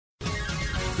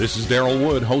This is Daryl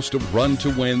Wood, host of Run to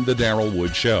Win, the Daryl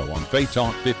Wood Show on Faith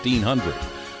Talk 1500.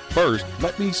 First,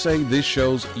 let me say this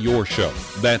show's your show.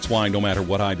 That's why no matter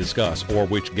what I discuss or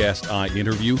which guest I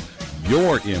interview,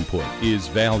 your input is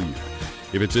valued.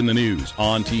 If it's in the news,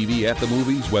 on TV, at the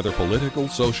movies, whether political,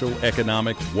 social,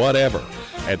 economic, whatever,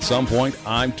 at some point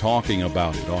I'm talking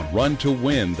about it on Run to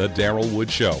Win, the Daryl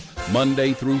Wood Show,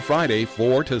 Monday through Friday,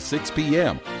 4 to 6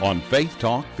 p.m. on Faith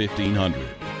Talk 1500.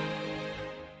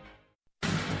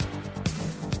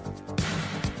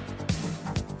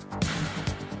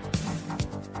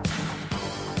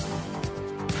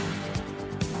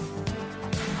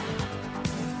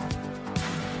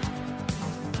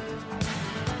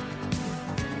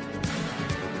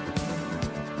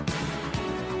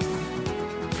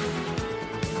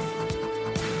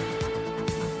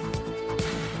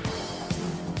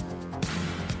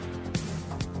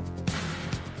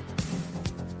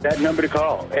 That number to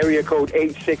call, area code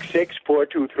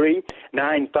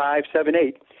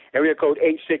 866-423-9578. Area code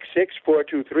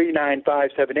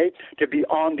 866-423-9578 to be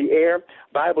on the air.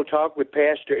 Bible Talk with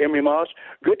Pastor Emery Moss.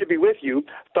 Good to be with you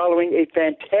following a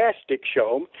fantastic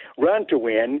show, Run to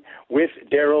Win with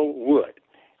Daryl Wood.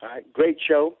 Great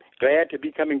show. Glad to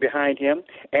be coming behind him,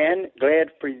 and glad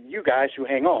for you guys who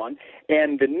hang on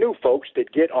and the new folks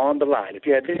that get on the line. If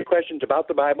you have any questions about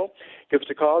the Bible, give us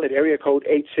a call at area code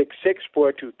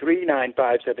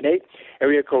 866-423-9578,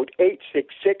 area code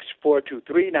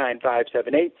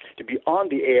 866-423-9578 to be on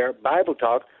the air, Bible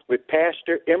Talk with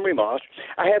Pastor Emery Moss.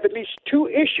 I have at least two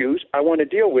issues I want to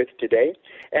deal with today,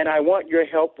 and I want your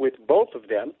help with both of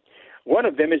them. One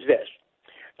of them is this.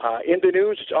 In the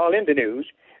news, it's all in the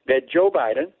news, that Joe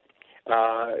Biden,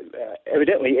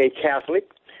 evidently a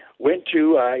Catholic, went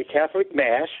to a Catholic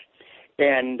Mass,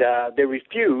 and they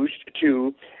refused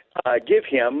to give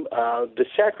him the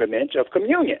sacrament of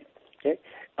communion. Okay?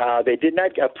 A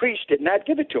priest did not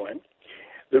give it to him.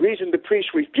 The reason the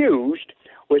priest refused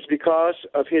was because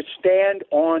of his stand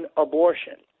on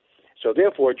abortion. So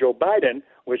therefore, Joe Biden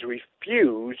was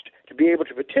refused to be able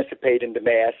to participate in the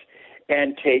Mass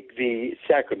and take the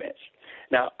sacraments.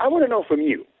 Now, I want to know from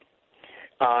you,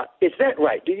 is that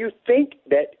right? Do you think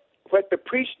that what the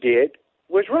priest did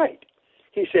was right?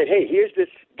 He said, hey, here's this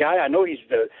guy. I know he's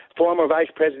the former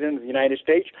vice president of the United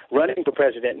States, running for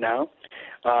president now,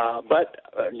 but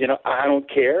I don't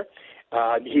care.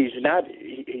 He's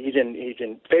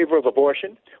in favor of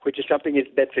abortion, which is something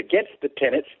that's against the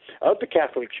tenets of the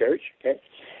Catholic Church. Okay?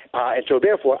 And so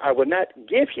therefore, I will not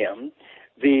give him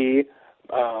the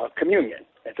communion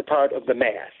as a part of the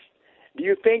Mass. Do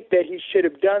you think that he should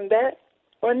have done that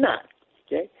or not?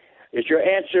 Okay, is your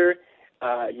answer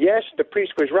yes, the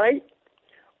priest was right,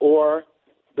 or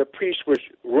the priest was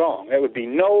wrong? That would be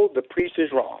no, the priest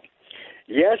is wrong.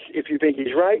 Yes, if you think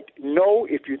he's right. No,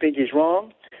 if you think he's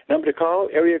wrong. Number to call,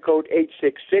 area code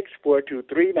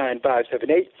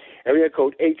 866-423-9578, area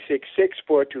code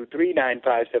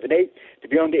 866-423-9578 to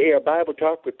be on the air Bible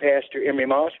Talk with Pastor Emery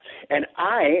Moss. And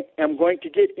I am going to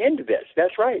get into this.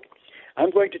 That's right. I'm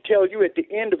going to tell you at the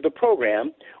end of the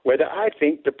program whether I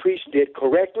think the priest did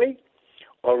correctly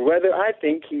or whether I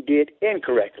think he did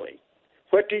incorrectly.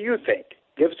 What do you think?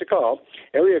 Give us a call.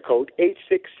 Area code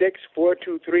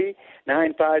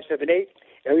 866-423-9578.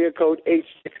 Area code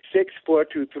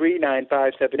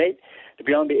 866-423-9578 to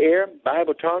be on the air,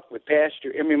 Bible Talk with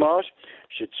Pastor Emery Moss.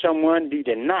 Should someone be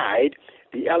denied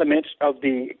the elements of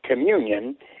the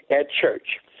communion at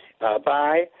church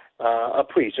by a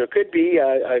priest, or it could be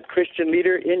a Christian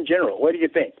leader in general? What do you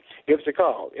think? Give us a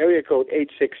call. Area code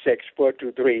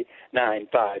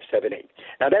 866-423-9578.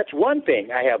 Now, that's one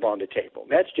thing I have on the table.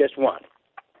 That's just one.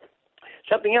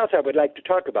 Something else I would like to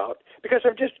talk about, because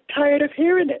I'm just tired of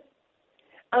hearing it.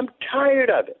 I'm tired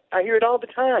of it. I hear it all the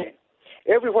time.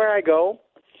 Everywhere I go,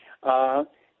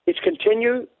 it's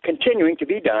continuing to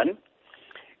be done.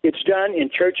 It's done in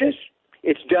churches.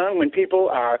 It's done when people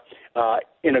are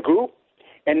in a group.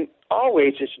 And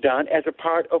always it's done as a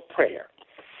part of prayer.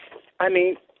 I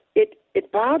mean, it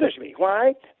bothers me.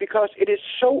 Why? Because it is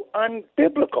so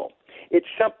unbiblical. It's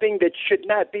something that should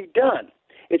not be done.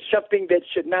 It's something that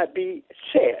should not be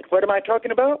said. What am I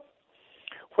talking about?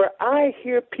 Where I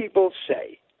hear people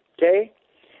say, okay,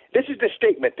 this is the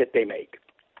statement that they make.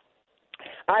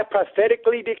 I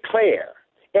prophetically declare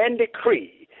and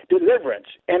decree deliverance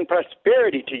and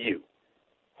prosperity to you.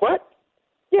 What?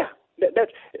 Yeah,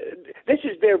 this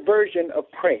is their version of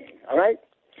praying, all right?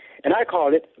 And I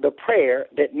call it the prayer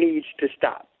that needs to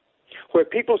stop, where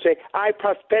people say, I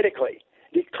prophetically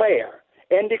declare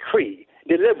and decree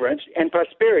deliverance and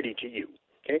prosperity to you.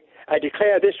 Okay? I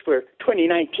declare this for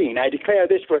 2019. I declare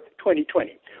this for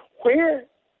 2020. Where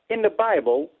in the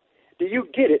Bible do you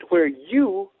get it where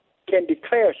you can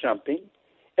declare something,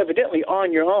 evidently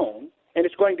on your own, and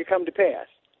it's going to come to pass?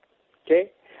 Okay?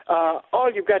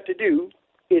 All you've got to do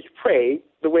is pray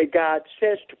the way God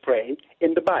says to pray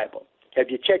in the Bible. Have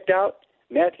you checked out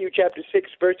Matthew chapter 6,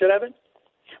 verse 11?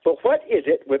 But what is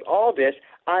it with all this?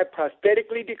 I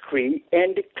prophetically decree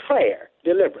and declare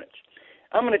deliverance.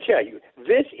 I'm going to tell you,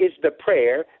 this is the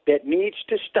prayer that needs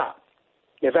to stop.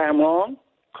 If I'm wrong,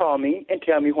 call me and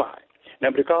tell me why.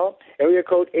 Number to call, area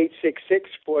code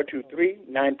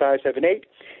 866-423-9578.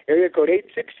 Area code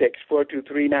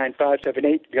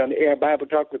 866-423-9578. Be on the air Bible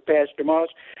Talk with Pastor Moss.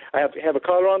 I have a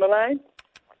caller on the line.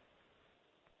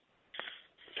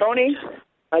 Tony,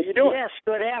 how you doing? Yes,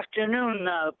 good afternoon,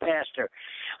 Pastor.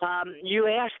 You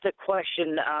asked the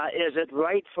question, is it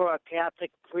right for a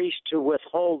Catholic priest to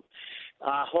withhold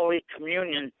Holy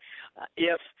Communion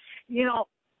if,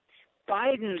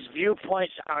 Biden's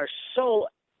viewpoints are so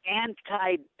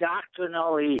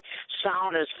anti-doctrinally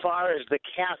sound as far as the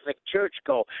Catholic Church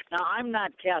go. Now, I'm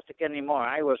not Catholic anymore.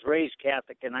 I was raised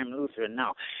Catholic, and I'm Lutheran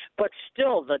now. But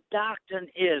still, the doctrine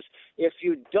is, if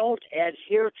you don't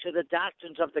adhere to the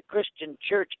doctrines of the Christian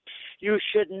Church, you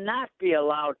should not be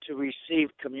allowed to receive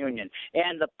communion.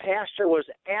 And the pastor was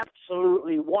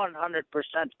absolutely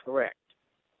 100% correct.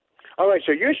 All right,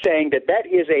 so you're saying that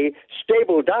is a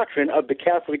stable doctrine of the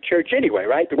Catholic Church anyway,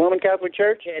 right? The Roman Catholic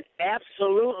Church? It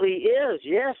absolutely is,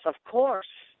 yes, of course.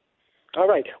 All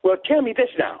right. Well, tell me this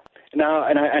now. Now,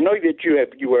 and I know that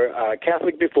you were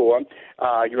Catholic before.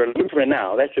 You're a Lutheran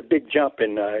now. That's a big jump,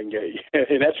 and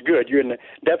that's good. You're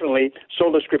definitely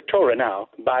sola scriptura now,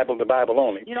 the Bible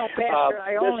only. Pastor,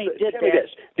 I only did tell me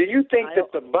this. Do you think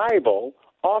that the Bible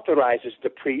authorizes the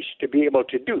priest to be able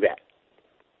to do that?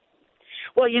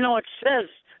 Well, it says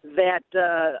that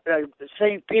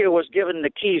St. Peter was given the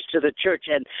keys to the church,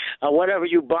 and whatever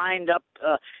you bind up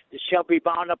it shall be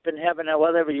bound up in heaven, and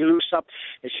whatever you loose up,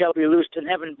 it shall be loosed in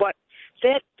heaven. But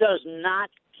that does not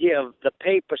give the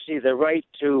papacy the right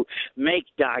to make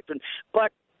doctrine.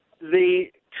 But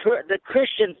the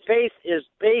Christian faith is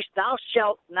based, thou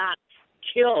shalt not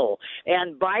kill.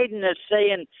 And Biden is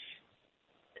saying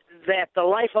that the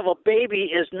life of a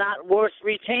baby is not worth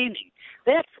retaining.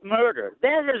 That's murder.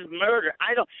 That is murder.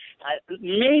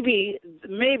 Maybe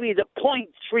the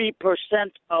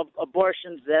 0.3% of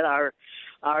abortions that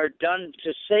are done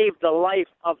to save the life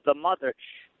of the mother,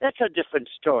 that's a different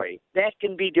story. That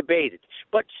can be debated.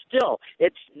 But still,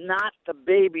 it's not the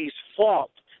baby's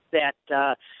fault that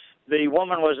the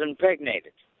woman was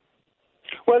impregnated.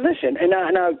 Well, listen, and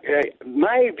now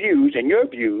my views and your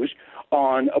views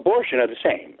on abortion are the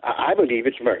same. I believe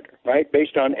it's murder, right,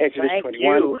 based on Exodus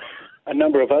 21, a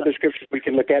number of other scriptures we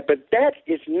can look at. But that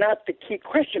is not the key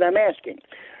question I'm asking.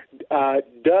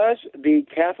 Does the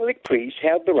Catholic priest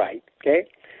have the right,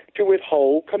 to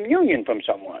withhold communion from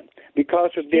someone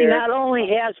because of their... He not only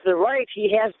has the right, he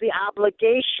has the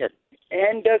obligation.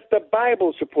 And does the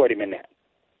Bible support him in that?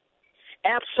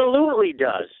 Absolutely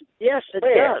does. Yes, it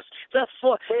does.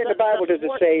 Where in the Bible does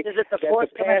it say that the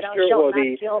pastor or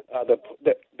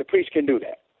the priest can do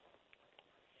that?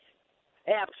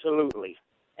 Absolutely.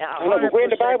 I know, but where in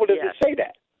the Bible does it say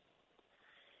that?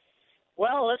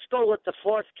 Well, let's go with the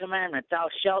fourth commandment: "Thou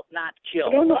shalt not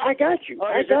kill." No, I got you.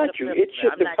 It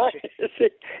should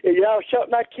thou shalt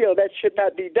not kill. That should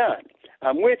not be done.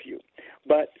 I'm with you,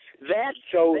 but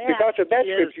because of that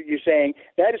scripture, you're saying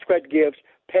that is what gives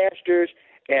pastors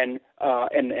and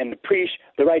the priests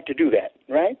the right to do that,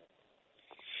 right?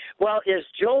 Well, is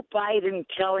Joe Biden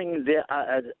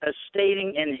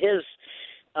stating in his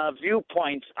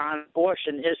viewpoints on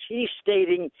abortion? Is he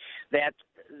stating that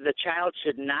the child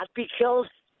should not be killed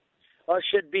or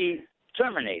should be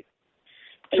terminated?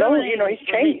 No, he's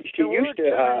changed. He used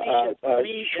to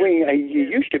swing. He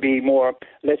used to be more,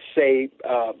 let's say,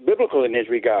 biblical in his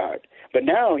regard, but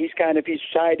now he's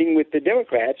siding with the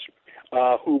Democrats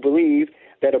who believe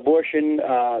that abortion,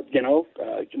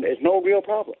 is no real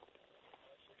problem.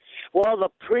 Well, the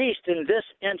priest in this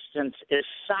instance is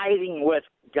siding with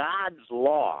God's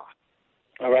law.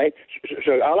 All right.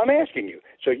 So all I'm asking you,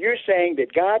 so you're saying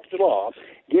that God's law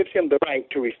gives him the right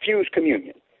to refuse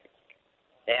communion?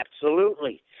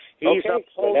 Absolutely. He's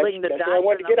upholding the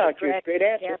doctrine of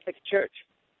the Catholic Church.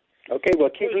 Okay, well,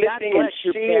 keep listening. God bless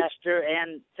you, Pastor,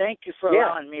 and thank you for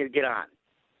allowing me to get on.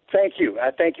 Thank you.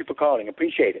 Thank you for calling.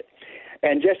 Appreciate it.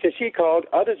 And just as he called,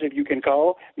 others of you can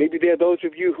call. Maybe there are those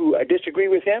of you who disagree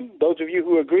with him, those of you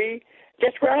who agree.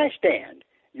 Guess where I stand?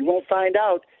 You won't find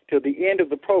out till the end of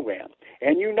the program.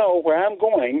 And you know where I'm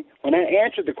going when I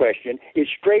answer the question is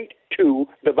straight to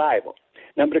the Bible.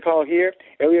 Number to call here,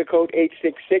 area code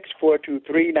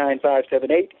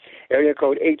 866-423-9578, area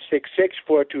code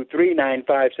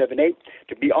 866-423-9578,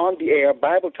 to be on the air,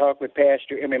 Bible Talk with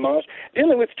Pastor Emery Moss,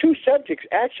 dealing with two subjects,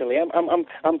 actually.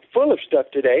 I'm full of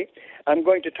stuff today. I'm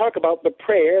going to talk about the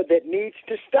prayer that needs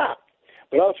to stop.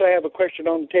 But also I have a question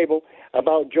on the table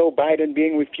about Joe Biden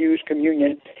being refused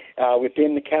communion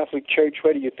within the Catholic Church.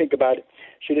 What do you think about it?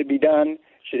 Should it be done?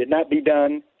 Should it not be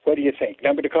done? What do you think?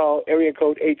 Number to call, area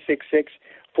code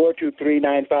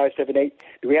 866-423-9578.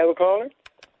 Do we have a caller?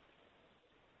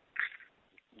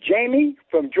 Jamie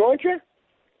from Georgia?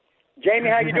 Jamie,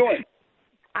 how you doing?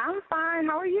 I'm fine.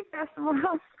 How are you, Pastor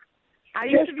Moss?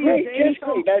 Just great.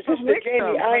 Now, is this the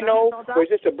Jamie I know, or is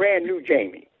this a brand new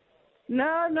Jamie?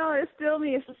 No, it's still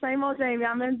me. It's the same old Jamie.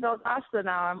 I'm in Valdosta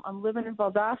now. I'm living in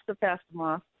Valdosta, Pastor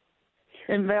Moss.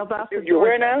 In Valdosta, You're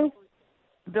where now?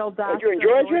 Valdosta. You're in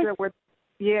Georgia?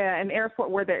 An airport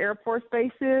where the Air Force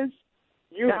Base is.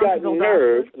 You've got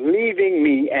nerve leaving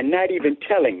me and not even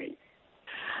telling me.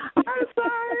 I'm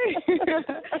sorry.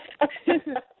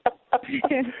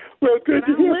 Well, good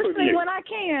to hear from you. I'm listening when I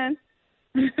can.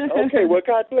 Okay, well,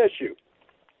 God bless you.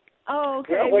 Oh,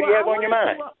 okay. Well, what do you have on your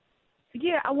mind?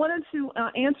 I wanted to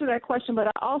answer that question, but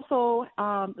I also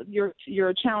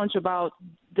your challenge about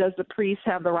does the priest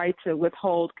have the right to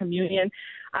withhold communion?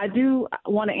 I do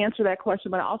want to answer that question,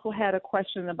 but I also had a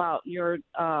question about your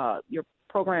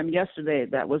program yesterday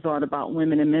that was on about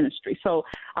women in ministry. So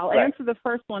I'll answer the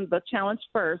first one, the challenge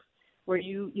first, where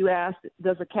you asked,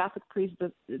 does a Catholic priest,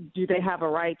 do they have a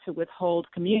right to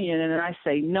withhold communion? And then I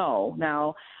say no.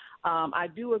 Now, I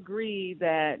do agree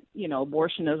that,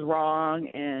 abortion is wrong,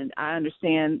 and I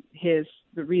understand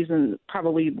the reason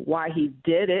probably why he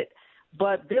did it.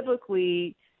 But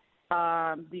biblically,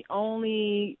 the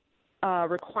only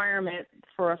requirement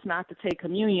for us not to take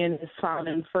communion is found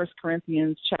in 1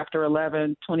 Corinthians chapter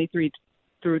 11, 23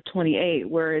 through 28,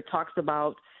 where it talks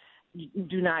about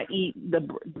do not eat the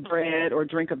bread or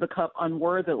drink of the cup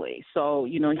unworthily. So,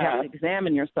 you have to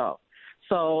examine yourself.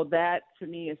 So that, to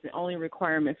me, is the only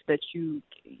requirement that you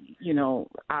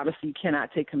obviously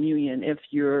cannot take communion if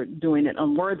you're doing it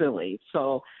unworthily.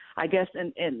 So I guess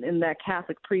in that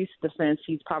Catholic priest defense,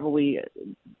 he's probably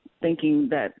thinking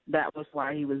that was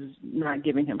why he was not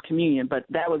giving him communion. But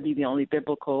that would be the only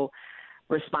biblical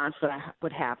response that I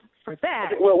would have for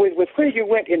that. Well, with where you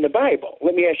went in the Bible,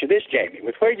 let me ask you this, Jamie.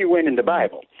 With where you went in the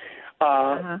Bible,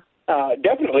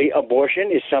 definitely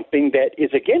abortion is something that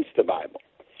is against the Bible.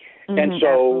 And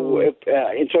so,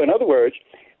 in other words,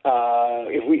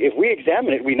 if we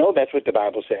examine it, we know that's what the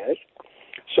Bible says.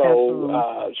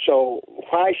 So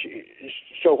why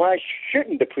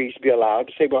shouldn't the priest be allowed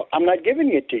to say, well, I'm not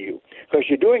giving it to you because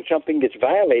you're doing something that's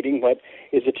violating what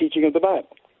is the teaching of the Bible?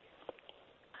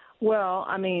 Well,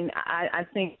 I mean, I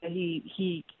think that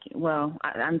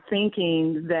I'm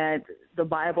thinking that the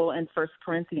Bible in 1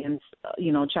 Corinthians,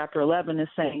 chapter 11 is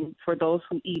saying, for those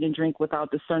who eat and drink without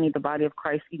discerning the body of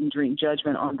Christ, eat and drink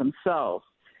judgment on themselves.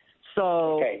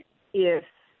 So if,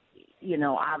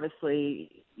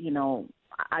 obviously,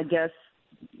 I guess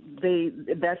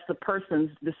that's the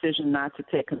person's decision not to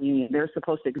take communion. They're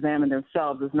supposed to examine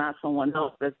themselves. It's not someone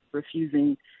else that's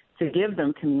refusing to give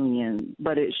them communion,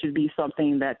 but it should be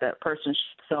something that person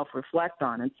should self-reflect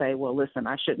on and say, well, listen,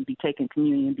 I shouldn't be taking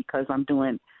communion because I'm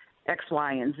doing X,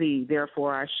 Y, and Z.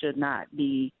 Therefore, I should not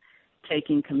be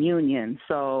taking communion.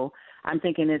 So I'm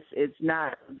thinking it's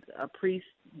not a priest's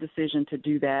decision to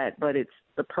do that, but it's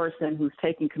the person who's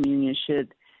taking communion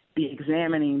should be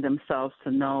examining themselves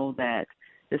to know that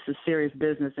this is serious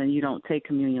business and you don't take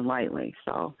communion lightly.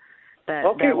 So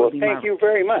thank you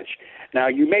very much. Now,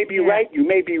 you may be right, you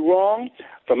may be wrong.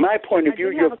 From my point of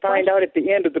view, you'll find out at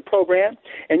the end of the program.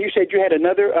 And you said you had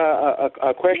another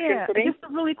a question for me? Just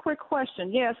a really quick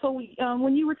question. Yeah, so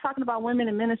when you were talking about women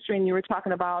in ministry and you were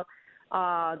talking about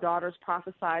daughters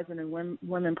prophesizing and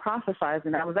women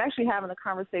prophesizing, I was actually having a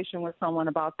conversation with someone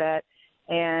about that,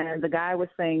 and the guy was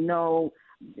saying, no,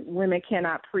 women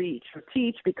cannot preach or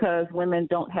teach because women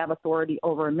don't have authority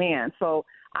over a man. So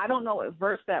I don't know what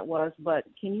verse that was, but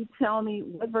can you tell me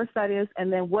what verse that is?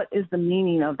 And then what is the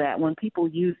meaning of that when people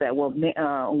use that? Well,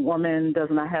 a woman does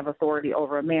not have authority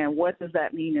over a man. What does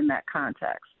that mean in that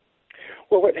context?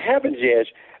 Well, what happens is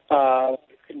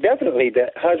definitely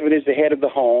the husband is the head of the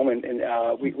home, and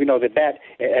we know that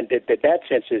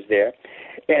sense is there.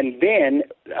 And then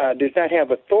does not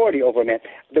have authority over a man.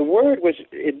 The word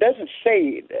it doesn't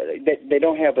say that they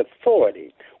don't have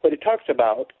authority. What it talks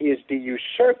about is the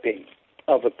usurping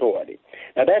of authority.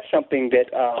 Now, that's something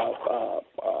that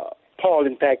Paul,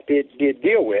 in fact, did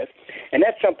deal with, and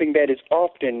that's something that is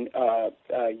often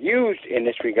used in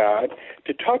this regard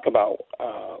to talk about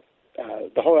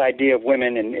the whole idea of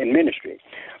women in ministry.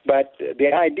 But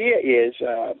the idea is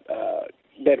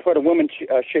that what a woman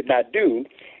should not do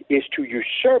is to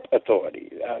usurp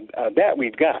authority. That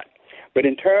we've got. But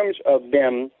in terms of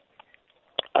them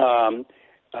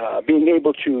being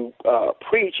able to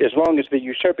preach, as long as the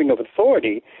usurping of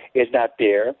authority is not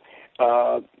there,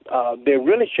 there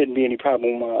really shouldn't be any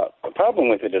problem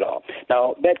with it at all.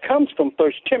 Now, that comes from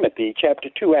 1 Timothy chapter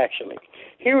 2, actually.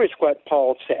 Here is what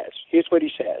Paul says. Here's what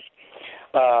he says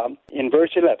in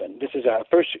verse 11. This is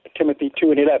 1 Timothy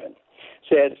 2 and 11.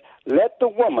 Says, "Let the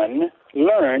woman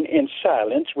learn in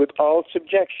silence with all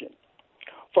subjection.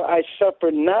 For I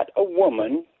suffer not a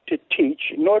woman to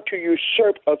teach, nor to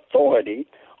usurp authority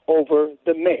over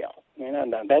the male."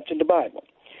 Now that's in the Bible.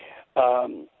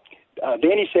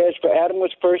 Then he says, "For Adam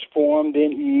was first formed,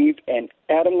 then Eve, and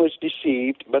Adam was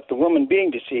deceived, but the woman being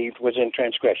deceived was in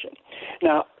transgression."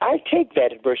 Now, I take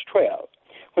that at verse 12.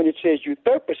 When it says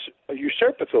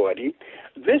usurp authority,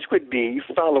 this would be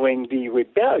following the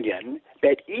rebellion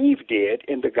that Eve did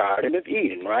in the Garden of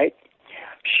Eden, right?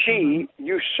 She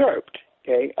usurped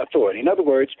authority. In other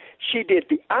words, she did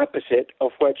the opposite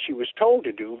of what she was told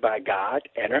to do by God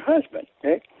and her husband.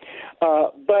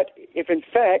 But if in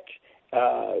fact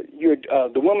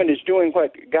the woman is doing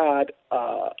what God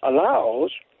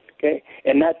allows,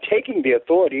 and not taking the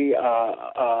authority,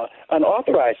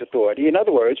 unauthorized authority, in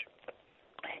other words,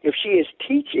 if she is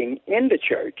teaching in the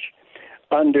church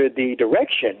under the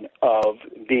direction of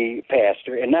the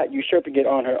pastor and not usurping it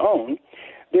on her own,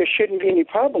 there shouldn't be any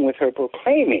problem with her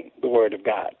proclaiming the word of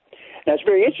God. Now, it's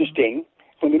very interesting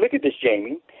when we look at this,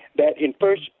 Jamie, that in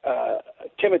 1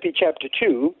 Timothy chapter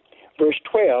 2, verse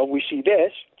 12, we see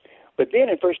this. But then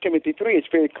in 1 Timothy 3, it's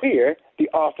very clear the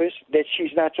office that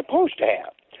she's not supposed to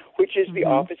have, which is the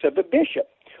office of a bishop,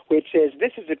 which says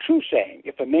this is a true saying.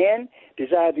 If a man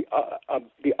desires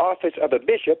the office of a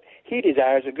bishop, he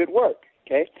desires a good work.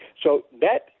 So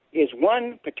that is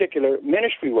one particular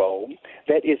ministry role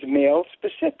that is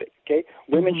male-specific.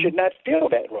 Women should not fill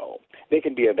that role. They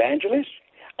can be evangelists.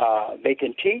 They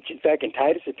can teach. In fact, in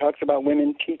Titus, it talks about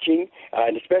women teaching,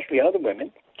 and especially other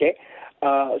women.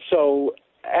 So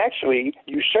actually,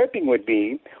 usurping would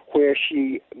be where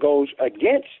she goes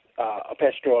against a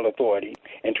pastoral authority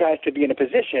and tries to be in a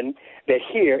position that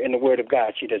here in the Word of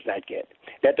God she does not get.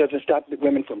 That doesn't stop the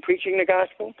women from preaching the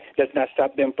gospel, does not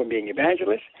stop them from being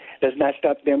evangelists, does not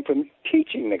stop them from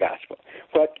teaching the gospel.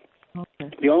 But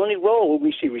the only role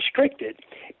we see restricted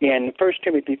in 1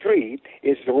 Timothy 3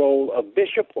 is the role of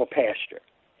bishop or pastor.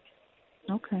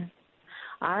 Okay.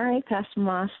 All right, Pastor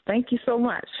Moss. Thank you so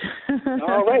much.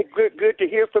 All right. Good to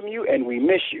hear from you, and we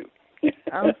miss you.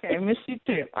 Okay, miss you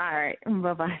too. All right.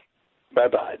 Bye-bye.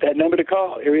 Bye-bye. That number to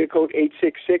call, area code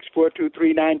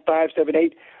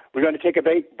 866-423-9578. We're going to take a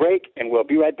break, and we'll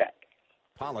be right back.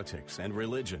 Politics and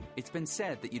religion. It's been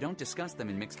said that you don't discuss them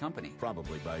in mixed company.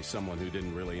 Probably by someone who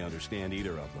didn't really understand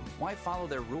either of them. Why follow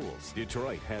their rules?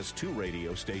 Detroit has 2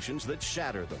 radio stations that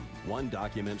shatter them. One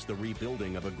documents the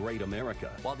rebuilding of a great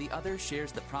America, while the other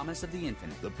shares the promise of the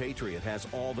infinite. The Patriot has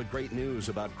all the great news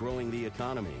about growing the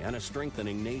economy and a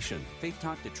strengthening nation. Faith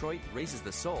Talk Detroit raises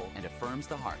the soul and affirms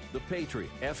the heart. The Patriot,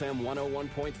 FM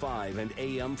 101.5 and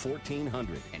AM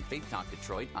 1400. And Faith Talk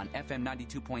Detroit on FM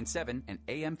 92.7 and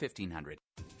AM 1500.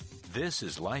 This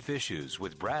is Life Issues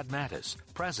with Brad Mattis,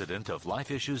 president of Life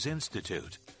Issues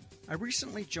Institute. I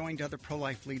recently joined other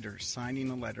pro-life leaders signing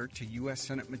a letter to U.S.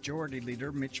 Senate Majority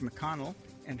Leader Mitch McConnell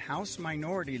and House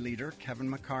Minority Leader Kevin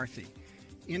McCarthy.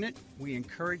 In it, we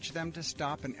encourage them to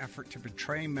stop an effort to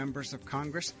betray members of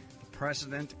Congress, the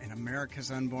President, and America's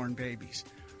unborn babies.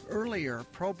 Earlier,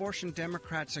 pro-abortion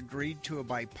Democrats agreed to a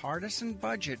bipartisan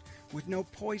budget with no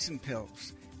poison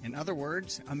pills. In other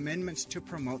words, amendments to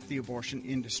promote the abortion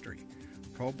industry.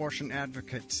 Pro-abortion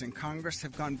advocates in Congress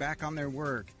have gone back on their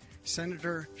word.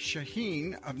 Senator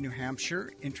Shaheen of New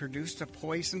Hampshire introduced a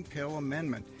poison pill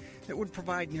amendment that would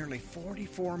provide nearly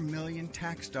 $44 million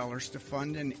tax dollars to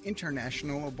fund an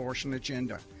international abortion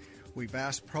agenda. We've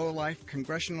asked pro-life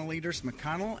congressional leaders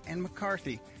McConnell and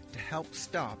McCarthy to help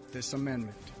stop this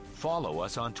amendment. Follow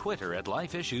us on Twitter at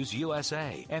Life Issues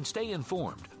USA and stay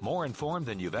informed, more informed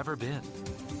than you've ever been.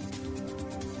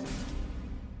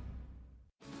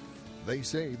 They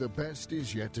say the best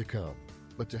is yet to come.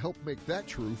 But to help make that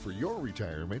true for your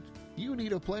retirement, you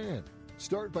need a plan.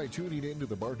 Start by tuning in to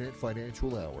the Barnett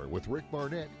Financial Hour with Rick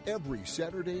Barnett every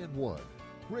Saturday at 1.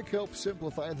 Rick helps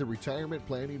simplify the retirement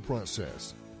planning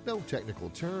process. No technical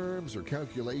terms or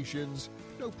calculations,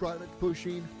 no product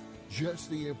pushing, just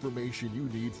the information you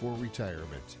need for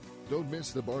retirement. Don't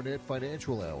miss the Barnett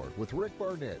Financial Hour with Rick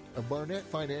Barnett of Barnett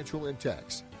Financial and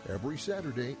Tax every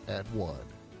Saturday at 1.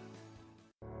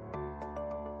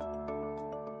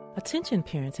 Attention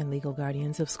parents and legal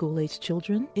guardians of school-aged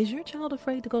children. Is your child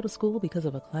afraid to go to school because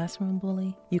of a classroom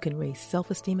bully? You can raise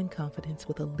self-esteem and confidence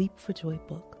with a Leap for Joy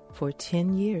book. For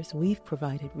 10 years, we've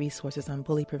provided resources on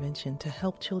bully prevention to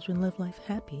help children live life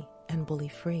happy and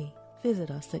bully-free.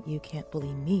 Visit us at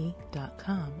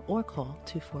youcan'tbullyme.com or call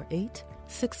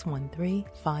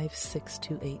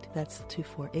 248-613-5628. That's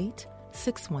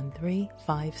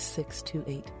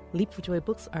 248-613-5628. Leap for Joy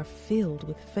books are filled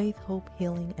with faith, hope,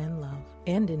 healing, and love,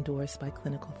 and endorsed by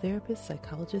clinical therapists,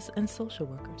 psychologists, and social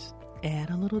workers. Add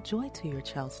a little joy to your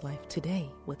child's life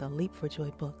today with a Leap for Joy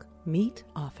book. Meet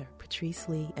author Patrice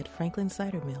Lee at Franklin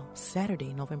Cider Mill,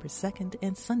 Saturday, November 2nd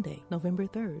and Sunday, November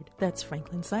 3rd. That's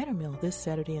Franklin Cider Mill this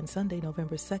Saturday and Sunday,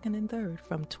 November 2nd and 3rd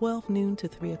from 12 noon to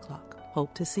 3 o'clock.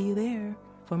 Hope to see you there.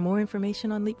 For more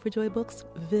information on Leap for Joy books,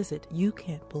 visit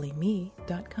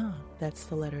youcan'tbullyme.com. That's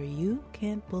the letter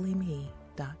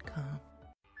youcan'tbullyme.com.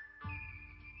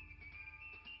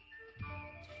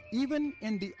 Even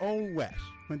in the Old West,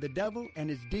 when the devil and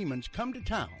his demons come to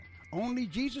town, only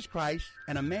Jesus Christ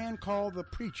and a man called the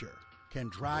Preacher can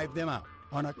drive them out.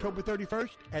 On October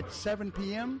 31st at 7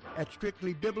 p.m. at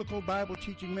Strictly Biblical Bible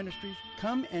Teaching Ministries,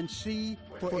 come and see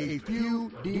For a Few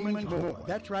Demons More.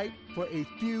 That's right, For a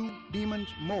Few Demons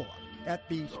More. At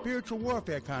the Spiritual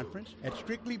Warfare Conference at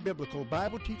Strictly Biblical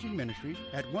Bible Teaching Ministries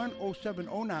at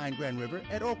 10709 Grand River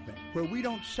at Oakland, where we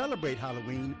don't celebrate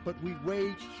Halloween, but we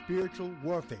wage spiritual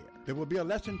warfare. There will be a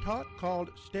lesson taught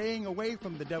called Staying Away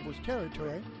from the Devil's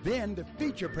Territory, then the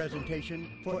feature presentation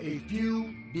For a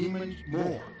Few Demons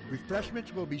More.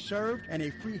 Refreshments will be served and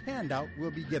a free handout will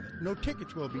be given. No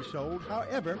tickets will be sold.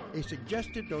 However, a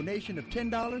suggested donation of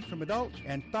 $10 from adults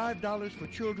and $5 for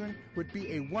children would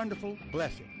be a wonderful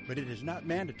blessing, but it is not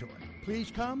mandatory. Please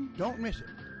come, don't miss it.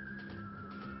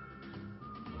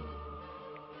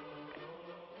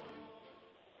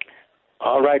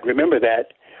 All right, remember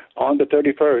that. On the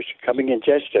 31st, coming in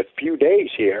just a few days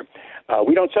here,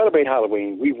 we don't celebrate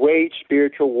Halloween. We wage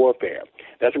spiritual warfare.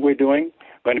 That's what we're doing.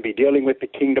 Going to be dealing with the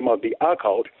kingdom of the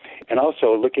occult and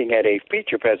also looking at a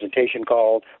feature presentation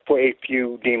called For a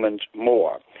Few Demons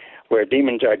More, where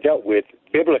demons are dealt with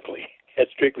biblically at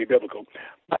Strictly Biblical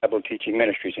Bible Teaching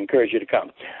Ministries. Encourage you to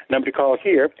come. Number to call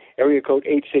here, area code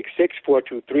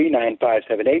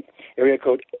 866-423-9578, area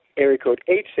code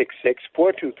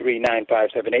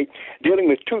 866-423-9578, dealing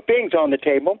with two things on the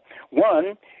table.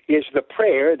 One is the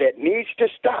prayer that needs to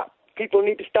stop. People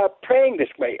need to stop praying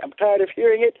this way. I'm tired of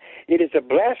hearing it. It is a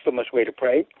blasphemous way to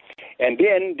pray. And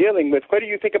then dealing with, what do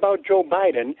you think about Joe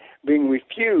Biden being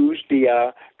refused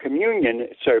the communion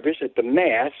service at the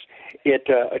Mass at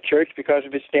a church because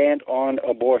of his stand on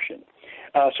abortion?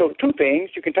 So two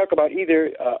things. You can talk about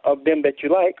either of them that you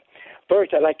like.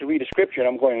 First, I'd like to read a scripture, and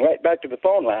I'm going right back to the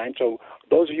phone line. So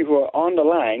those of you who are on the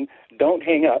line, don't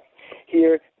hang up.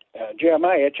 Here,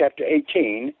 Jeremiah chapter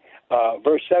 18,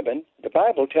 verse 7, the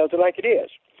Bible tells it like it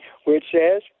is, where it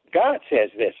says, God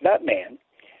says this, not man.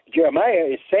 Jeremiah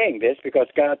is saying this because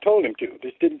God told him to.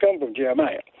 This didn't come from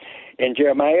Jeremiah. In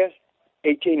Jeremiah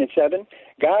 18 and 7,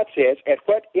 God says, at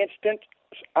what instant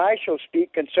I shall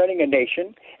speak concerning a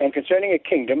nation and concerning a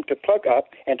kingdom to pluck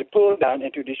up and to pull down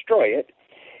and to destroy it.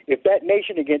 If that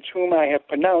nation against whom I have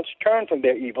pronounced turn from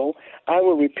their evil, I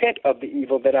will repent of the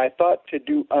evil that I thought to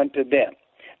do unto them.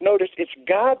 Notice it's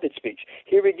God that speaks.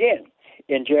 Here again,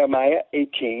 in Jeremiah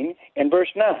 18 and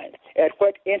verse 9, at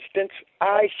what instance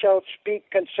I shall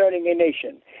speak concerning a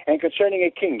nation and concerning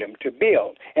a kingdom to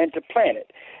build and to plant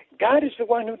it. God is the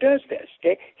one who does this.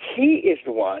 Okay? He is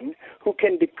the one who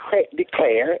can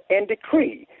declare and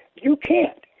decree. You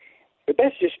can't. But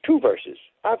that's just two verses.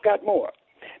 I've got more.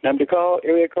 Number to call,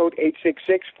 area code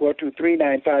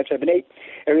 866-423-9578,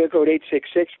 area code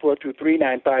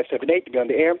 866-423-9578 to be on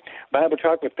the air. Bible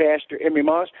Talk with Pastor Emery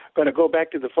Moss. Going to go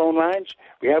back to the phone lines.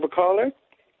 We have a caller.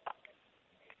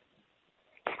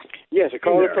 Yes, a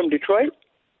caller from Detroit.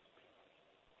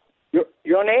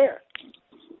 You're on the air.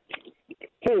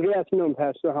 Hey, good afternoon,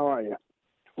 Pastor. How are you?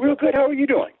 Real good. How are you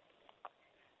doing?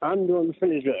 I'm doing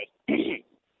pretty good.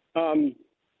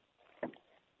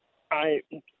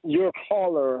 Your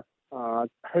caller,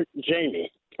 Jamie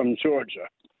from Georgia.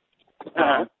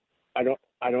 Uh-huh. I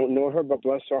don't know her, but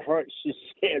bless her heart, she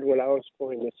said what I was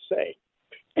going to say.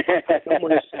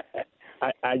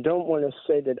 I don't want to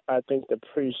say that I think the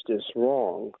priest is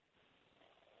wrong.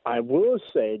 I will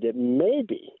say that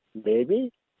maybe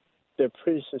the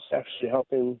priest is actually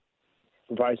helping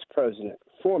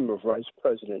former Vice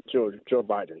President Joe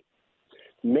Biden.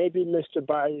 Maybe Mr.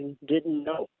 Biden didn't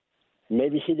know.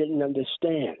 Maybe he didn't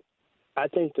understand. I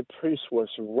think the priest was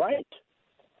right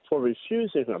for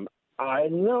refusing him. I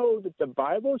know that the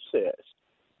Bible says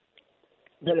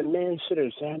that a man should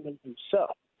examine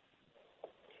himself.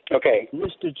 Okay.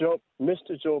 Mr. Joe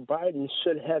Biden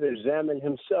should have examined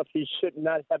himself. He should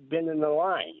not have been in the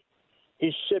line.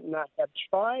 He should not have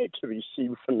tried to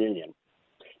receive communion.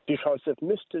 Because if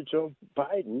Mr. Joe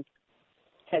Biden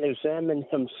had examined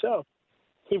himself,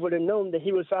 he would have known that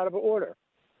he was out of order.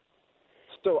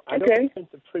 So I don't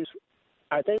think the priest,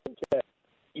 I think that,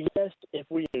 yes, if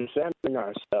we examine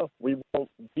ourselves, we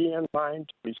won't be in line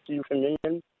to receive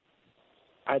communion.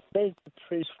 I think the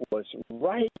priest was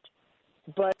right,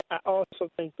 but I also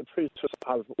think the priest was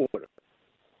out of order.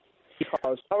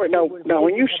 Because all right, now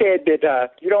when you said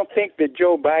that you don't think that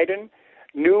Joe Biden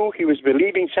knew he was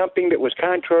believing something that was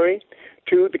contrary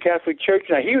to the Catholic Church,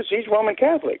 now he's Roman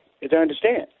Catholic, as I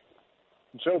understand.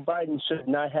 Joe Biden should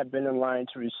not have been in line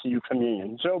to receive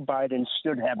communion. Joe Biden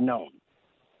should have known.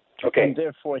 Okay. And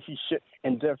therefore he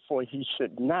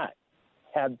should not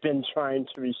have been trying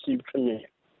to receive communion.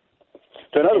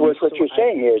 So in other words, what you're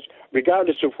saying is,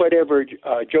 regardless of whatever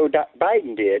Joe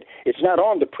Biden did, it's not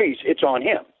on the priest, it's on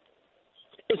him.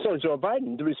 It's on Joe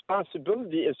Biden. The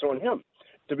responsibility is on him.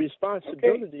 The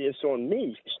responsibility is on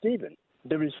me, Stephen.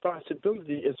 The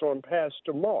responsibility is on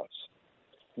Pastor Moss.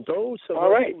 Those of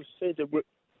us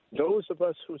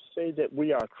who say that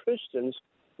we are Christians,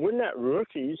 we're not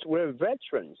rookies, we're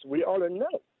veterans. We ought to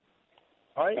know.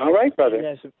 Right? All right, brother.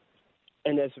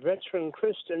 And as veteran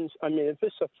Christians, I mean, if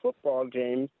it's a football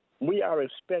game, we are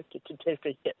expected to take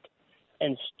a hit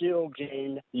and still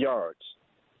gain yards.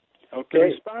 Okay. The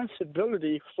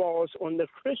responsibility falls on the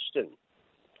Christian.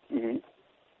 Mm-hmm.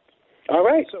 All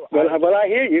right. So well, I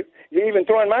hear you. You're even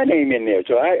throwing my name in there,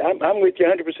 so I'm with you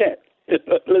 100%.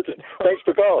 Listen, thanks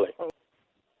for calling.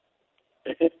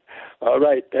 All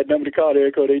right, that number to call,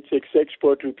 area code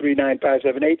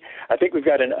 866-423-9578. I think we've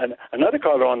got another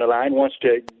caller on the line wants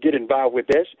to get involved with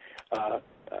this.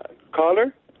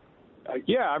 Caller?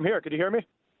 Yeah, I'm here. Can you hear me?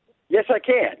 Yes, I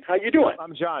can. How you doing?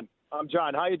 I'm John. How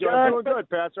you doing? John? I'm doing good,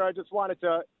 Pastor. I just wanted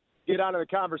to get onto the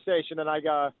conversation and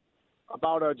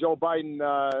about Joe Biden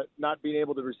not being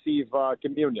able to receive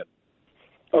communion.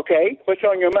 Okay, what's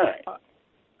on your mind?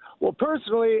 Well,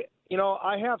 personally,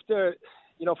 I have to,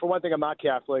 for one thing, I'm not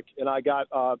Catholic, and I got,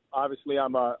 obviously,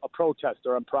 I'm a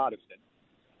protester. I'm Protestant.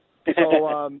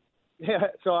 So,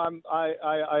 so I'm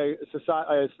on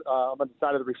the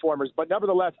side of the reformers. But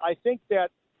nevertheless, I think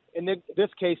that in this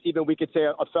case, even we could say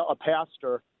a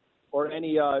pastor or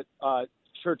any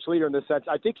church leader in this sense,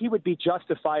 I think he would be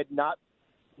justified not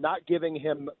giving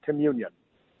him communion.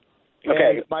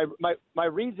 Okay. And my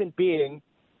reason being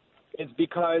is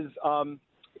because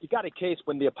you got a case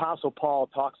when the Apostle Paul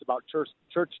talks about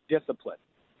church discipline,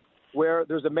 where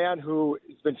there's a man who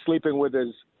has been sleeping with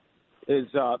his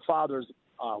father's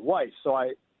wife, so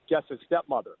I guess his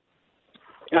stepmother.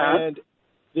 Uh-huh. And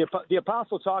the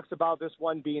Apostle talks about this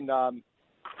one being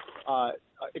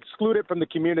excluded from the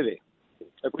community.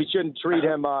 Like we shouldn't treat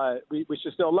him. We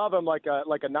should still love him like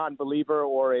a non-believer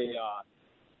or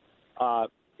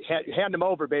hand him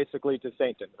over basically to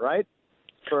Satan, right?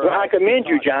 Well, I commend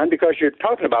you, John, because you're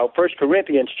talking about 1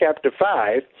 Corinthians chapter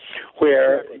 5,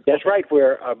 where that's right,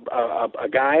 where a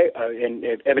guy,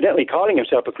 evidently calling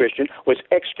himself a Christian, was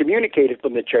excommunicated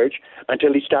from the church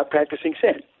until he stopped practicing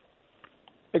sin.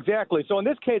 Exactly. So in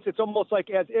this case, it's almost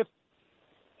like as if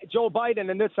Joe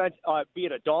Biden, in this sense, be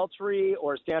it adultery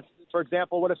or stance, for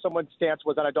example, what if someone's stance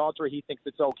was on adultery, he thinks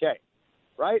it's okay,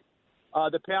 right?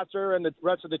 The pastor and the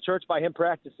rest of the church, by him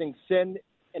practicing sin,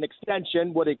 an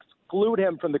extension would exclude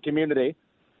him from the community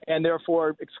and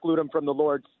therefore exclude him from the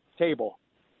Lord's table,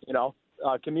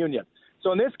 communion.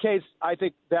 So in this case, I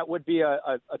think that would be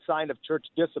a sign of church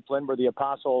discipline where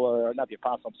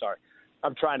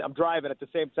I'm driving at the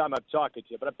same time I'm talking to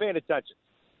you, but I'm paying attention.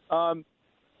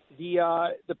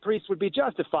 The priest would be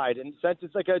justified in the sense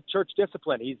it's like a church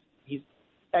discipline. He's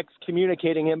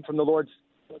excommunicating him from the Lord's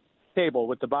table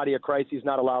with the body of Christ. He's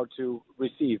not allowed to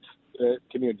receive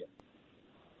communion.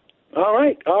 All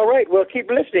right. Well, keep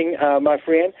listening, my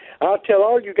friend. I'll tell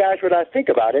all you guys what I think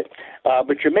about it,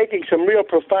 but you're making some real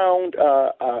profound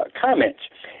comments.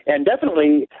 And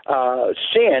definitely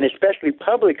sin, especially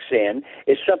public sin,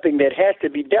 is something that has to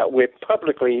be dealt with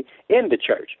publicly in the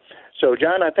church. So,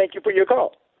 John, I thank you for your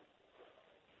call.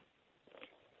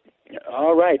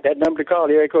 All right, that number to call,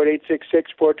 area code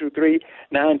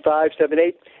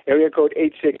 866-423-9578, area code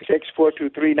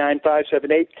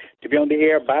 866-423-9578, to be on the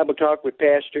air, Bible Talk with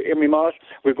Pastor Emery Moss.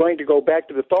 We're going to go back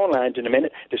to the phone lines in a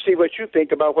minute to see what you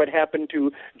think about what happened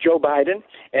to Joe Biden,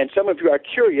 and some of you are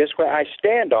curious where I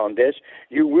stand on this.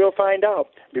 You will find out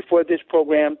before this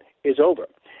program is over.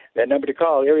 That number to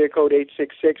call, area code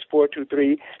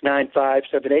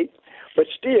 866-423-9578. But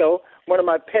still, one of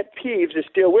my pet peeves is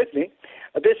still with me.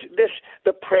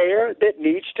 The prayer that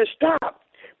needs to stop.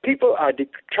 People are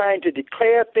trying to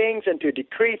declare things and to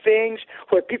decree things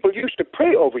where people used to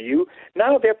pray over you.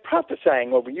 Now they're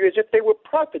prophesying over you as if they were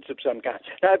prophets of some kind.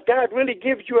 Now, if God really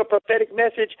gives you a prophetic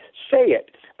message, say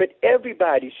it. But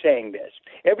everybody's saying this.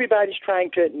 Everybody's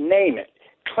trying to name it,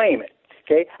 claim it.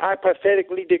 Okay? I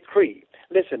prophetically decree.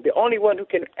 Listen, the only one who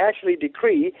can actually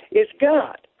decree is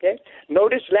God. Okay?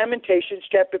 Notice Lamentations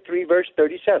chapter 3, verse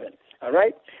 37. All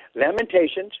right?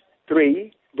 Lamentations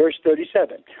 3, verse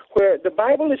 37, where the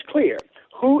Bible is clear.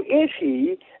 Who is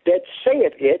he that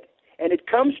saith it, and it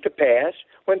comes to pass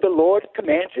when the Lord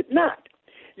commands it not?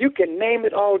 You can name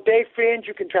it all day, friends.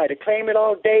 You can try to claim it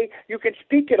all day. You can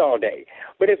speak it all day.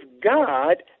 But if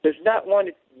God does not want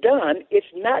it done,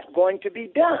 it's not going to be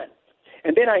done.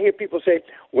 And then I hear people say,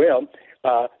 well,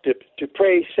 to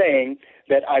pray saying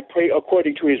that I pray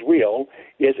according to his will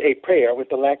is a prayer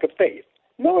with a lack of faith.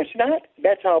 No, it's not.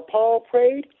 That's how Paul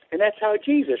prayed, and that's how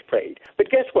Jesus prayed. But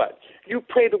guess what? You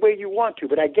pray the way you want to,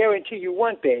 but I guarantee you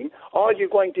one thing. All you're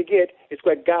going to get is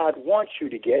what God wants you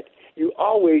to get. You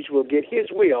always will get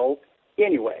his will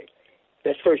anyway.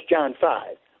 That's 1 John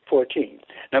 5:14.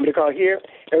 Number to call here,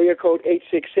 area code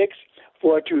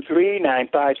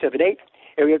 866-423-9578.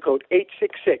 Area code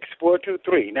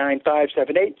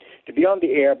 866-423-9578. To be on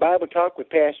the air, Bible Talk with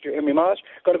Pastor Emery Moss.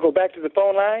 Going to go back to the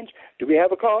phone lines. Do we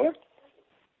have a caller?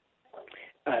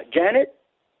 Janet?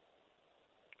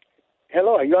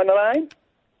 Hello, are you on the line?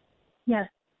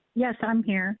 Yes, I'm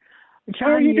here. How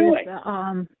are you doing?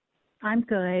 I'm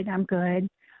good.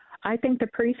 I think the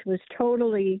priest was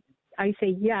I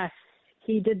say yes,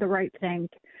 he did the right thing.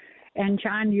 And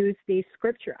John used the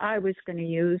scripture I was going to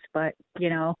use, but,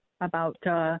 about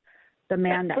the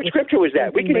man that What scripture was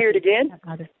that? We can hear it again.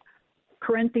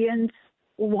 Corinthians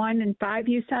 1:5,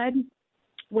 you said?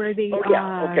 Where the... Oh,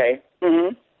 yeah, okay.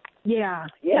 Mm-hmm. Yeah,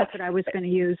 that's what I was going to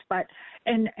use. But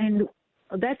and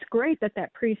that's great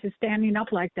that priest is standing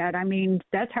up like that. I mean,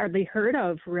 that's hardly heard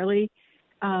of, really,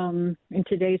 in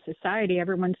today's society.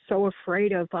 Everyone's so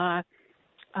afraid of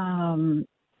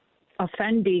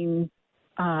offending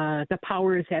the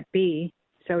powers that be,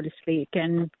 so to speak.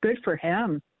 And good for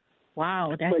him.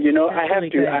 Wow, that's I have really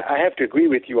to good. I have to agree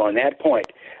with you on that point.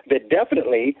 That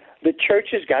definitely the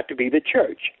church has got to be the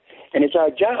church. And it's our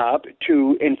job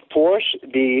to enforce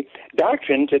the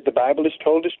doctrines that the Bible has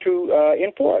told us to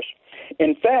enforce.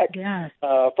 In fact,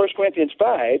 1 Corinthians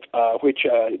 5, which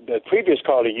the previous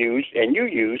caller used and you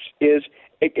used, is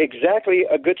exactly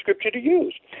a good scripture to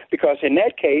use. Because in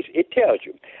that case, it tells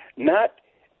you not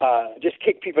just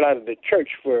kick people out of the church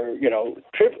for,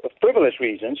 frivolous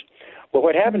reasons. But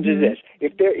what happens is this.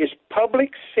 If there is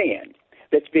public sin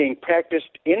that's being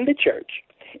practiced in the church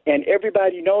and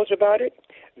everybody knows about it,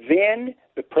 then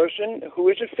the person who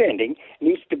is offending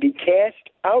needs to be cast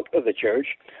out of the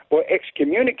church or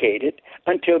excommunicated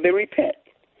until they repent.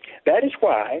 That is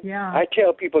why I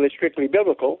tell people it's strictly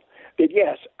biblical that,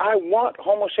 yes, I want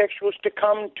homosexuals to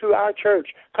come to our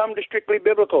church, come to Strictly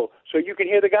Biblical so you can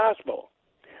hear the gospel.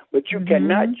 But you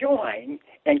cannot join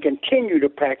and continue to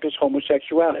practice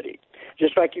homosexuality.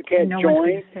 Just like you can't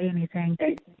join. Say anything.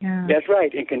 That's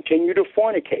right, and continue to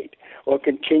fornicate or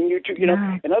continue to,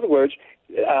 in other words,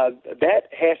 that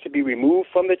has to be removed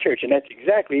from the church, and that's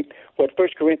exactly what 1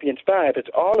 Corinthians 5 is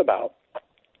all about.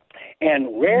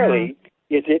 And rarely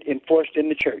is it enforced in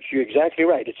the church. You're exactly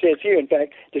right. It says here, in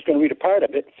fact, just going to read a part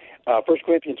of it, 1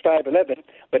 Corinthians 5:11.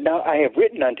 But now I have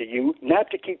written unto you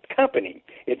not to keep company,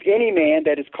 if any man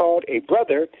that is called a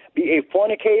brother be a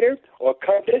fornicator or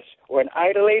covetous or an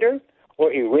idolater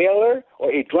or a railer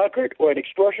or a drunkard or an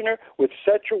extortioner, with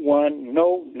such a one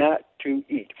know not to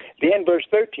eat. Then verse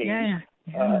 13,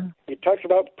 it talks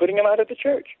about putting them out of the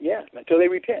church, until they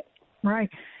repent. Right.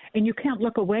 And you can't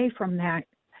look away from that.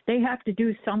 They have to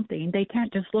do something. They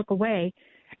can't just look away.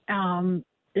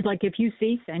 It's like if you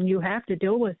see sin, you have to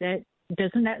deal with it.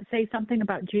 Doesn't that say something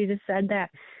about Jesus said that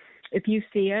if you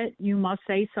see it, you must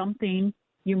say something.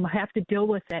 You have to deal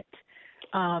with it.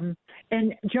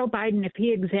 And Joe Biden, if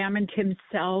he examined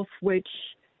himself, which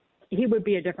he would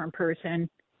be a different person,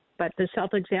 but the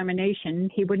self-examination,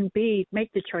 he wouldn't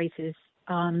make the choices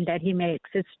that he makes.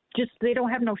 It's just they don't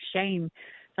have no shame.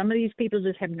 Some of these people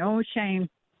just have no shame.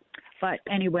 But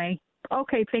anyway,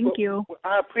 okay, thank you.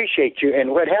 I appreciate you.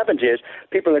 And what happens is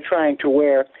people are trying to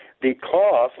wear the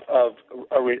cloth of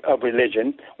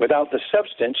religion without the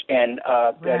substance, and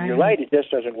you're right, it just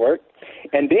doesn't work.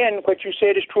 And then what you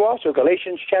said is true also.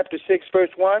 Galatians chapter 6, verse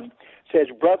 1 says,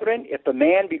 Brethren, if a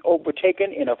man be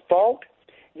overtaken in a fault,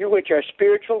 you which are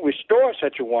spiritual, restore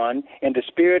such a one in the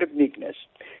spirit of meekness,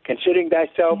 considering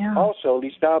thyself also,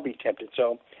 lest thou be tempted.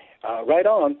 So, right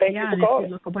on. Thank you for calling. If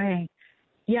you look away.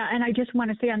 Yeah, and I just want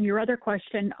to say on your other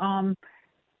question,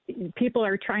 people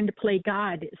are trying to play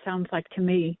God, it sounds like to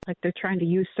me, like they're trying to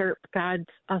usurp God's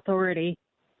authority.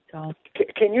 So,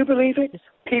 can you believe it?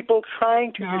 People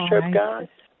trying to usurp God?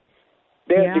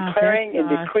 They're declaring and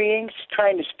decreeing,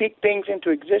 trying to speak things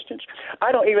into existence.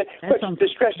 I don't even, what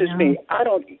distresses me, I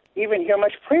don't even hear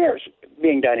much prayers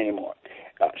being done anymore.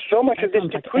 So much of this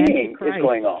decreeing is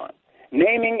going on.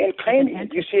 Naming and claiming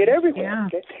it. You see it everywhere.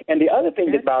 Okay? And the other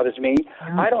thing that bothers me,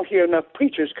 I don't hear enough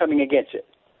preachers coming against it.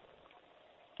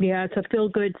 Yeah, it's a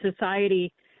feel-good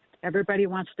society. Everybody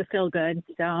wants to feel good.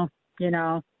 So,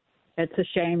 it's a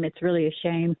shame. It's really a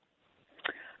shame.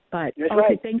 But,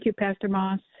 thank you, Pastor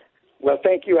Moss. Well,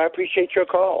 thank you. I appreciate your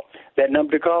call. That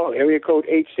number to call, area code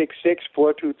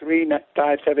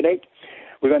 866-423-578.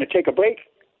 We're going to take a break,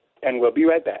 and we'll be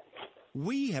right back.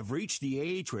 We have reached the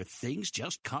age where things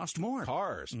just cost more.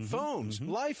 Cars, phones,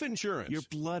 life insurance. Your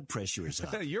blood pressure is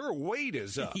up. Your weight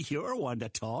is up. You're one to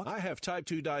talk. I have type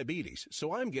 2 diabetes,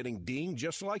 so I'm getting dinged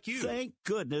just like you. Thank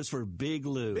goodness for Big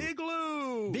Lou. Big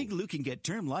Lou! Big Lou can get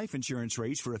term life insurance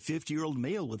rates for a 50-year-old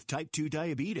male with type 2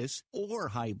 diabetes or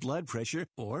high blood pressure,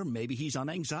 or maybe he's on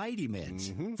anxiety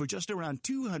meds. For just around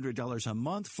 $200 a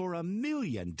month for $1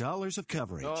 million of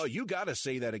coverage. Oh, you got to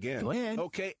say that again. Go ahead.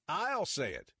 Okay, I'll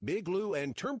say it. Big Lou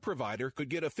and term provider could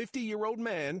get a 50-year-old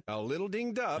man, a little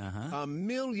dinged up, $1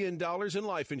 million in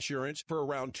life insurance for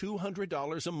around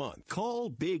 $200 a month. Call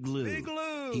Big Lou. Big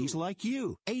Lou. He's like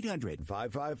you.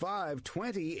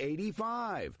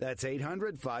 800-555-2085. That's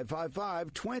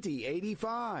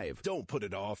 800-555-2085. Don't put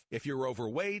it off. If you're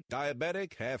overweight,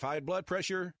 diabetic, have high blood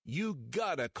pressure, you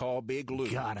gotta call Big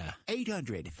Lou. Gotta.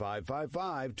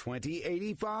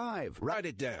 800-555-2085. Write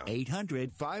it down.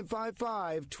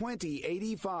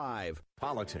 800-555-2085.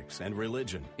 Politics and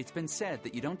religion. It's been said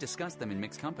that you don't discuss them in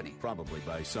mixed company. Probably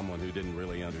by someone who didn't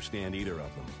really understand either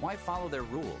of them. Why follow their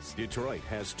rules? Detroit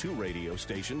has 2 radio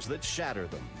stations that shatter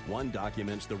them. One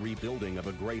documents the rebuilding of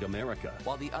a great America,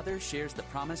 while the other shares the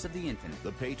promise of the infinite.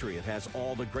 The Patriot has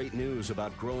all the great news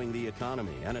about growing the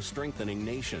economy and a strengthening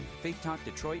nation. Faith Talk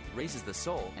Detroit raises the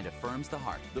soul and affirms the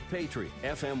heart. The Patriot,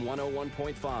 FM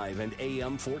 101.5 and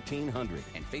AM 1400.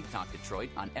 And Faith Talk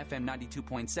Detroit on FM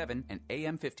 92.7 and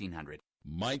AM 1500.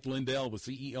 Mike Lindell, the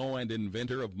CEO and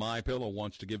inventor of MyPillow,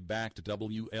 wants to give back to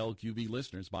WLQV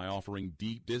listeners by offering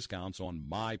deep discounts on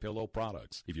MyPillow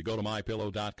products. If you go to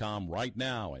MyPillow.com right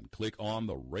now and click on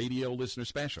the radio listener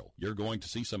special, you're going to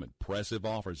see some impressive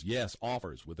offers. Yes,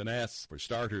 offers with an S. For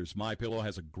starters, MyPillow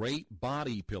has a great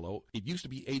body pillow. It used to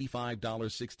be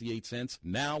 $85.68.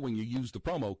 Now, when you use the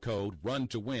promo code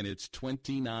RUN2WIN, it's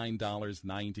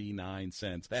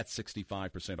 $29.99. That's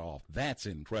 65% off. That's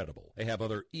incredible. They have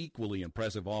other equally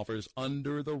impressive offers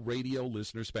under the radio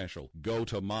listener special. Go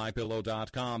to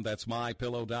MyPillow.com, that's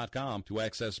MyPillow.com, to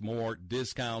access more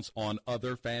discounts on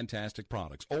other fantastic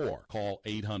products. Or call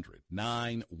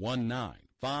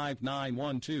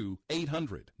 800-919-5912,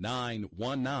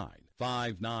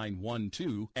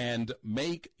 800-919-5912, and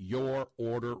make your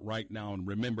order right now. And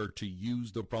remember to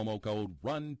use the promo code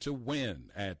RUN2WIN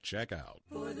at checkout.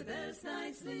 For the best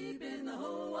night's sleep in the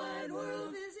whole wide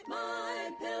world, visit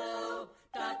MyPillow.com.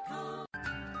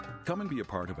 Come and be a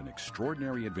part of an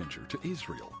extraordinary adventure to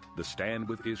Israel. The Stand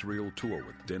with Israel Tour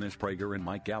with Dennis Prager and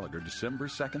Mike Gallagher, December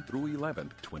 2nd through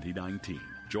 11th, 2019.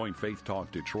 Join Faith Talk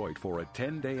Detroit for a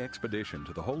 10-day expedition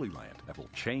to the Holy Land that will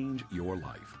change your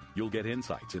life. You'll get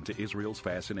insights into Israel's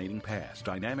fascinating past,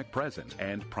 dynamic present,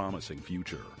 and promising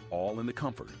future, all in the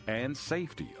comfort and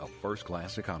safety of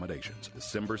first-class accommodations.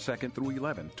 December 2nd through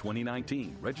 11th,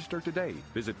 2019. Register today.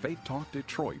 Visit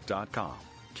faithtalkdetroit.com.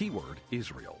 Keyword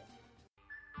Israel.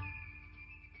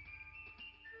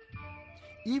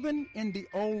 Even in the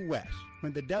Old West,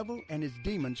 when the devil and his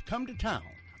demons come to town,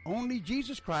 only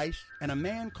Jesus Christ and a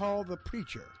man called the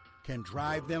Preacher can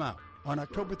drive them out. On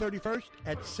October 31st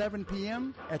at 7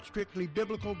 p.m. at Strictly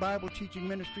Biblical Bible Teaching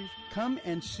Ministries, come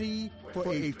and see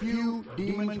For a Few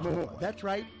Demons More. That's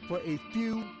right, For a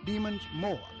Few Demons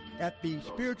More. At the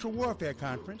Spiritual Warfare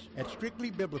Conference at Strictly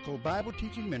Biblical Bible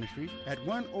Teaching Ministries at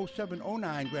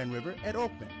 10709 Grand River at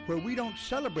Oakland, where we don't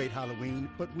celebrate Halloween,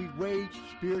 but we wage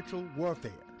spiritual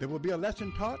warfare. There will be a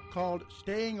lesson taught called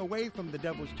Staying Away from the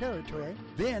Devil's Territory,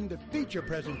 then the feature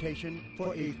presentation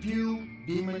For a Few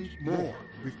Demons More.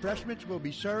 Refreshments will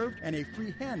be served and a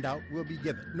free handout will be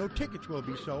given. No tickets will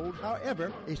be sold.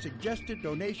 However, a suggested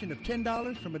donation of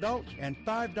 $10 from adults and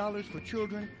 $5 for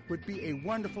children would be a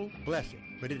wonderful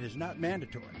blessing, but it is not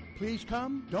mandatory. Please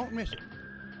come, don't miss it.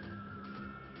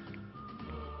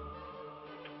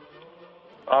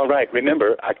 All right.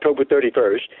 Remember, October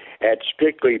 31st at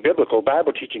Strictly Biblical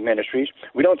Bible Teaching Ministries,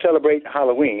 we don't celebrate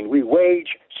Halloween. We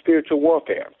wage spiritual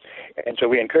warfare. And so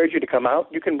we encourage you to come out.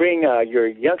 You can bring your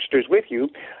youngsters with you.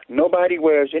 Nobody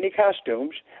wears any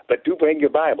costumes, but do bring your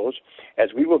Bibles,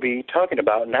 as we will be talking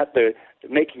about not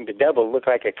making the devil look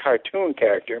like a cartoon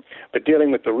character, but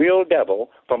dealing with the real devil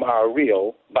from our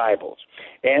real Bibles.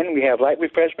 And we have light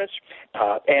refreshments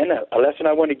and a lesson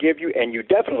I want to give you, and you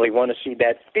definitely want to see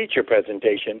that feature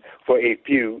presentation for A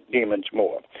Few Demons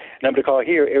More. Number to call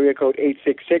here, area code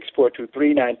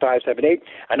 866-423-9578.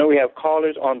 I know we have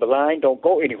callers on the line. Don't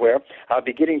go anywhere. I'll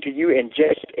be getting to you in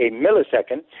just a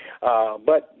millisecond,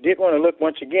 but did want to look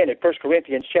once again at 1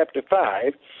 Corinthians chapter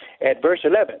 5 at verse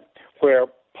 11, where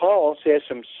Paul says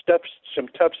some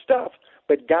tough stuff,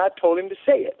 but God told him to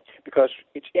say it because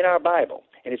it's in our Bible,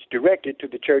 and it's directed to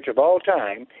the church of all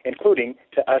time, including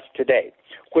to us today,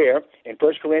 where in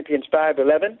 1 Corinthians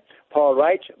 5:11, Paul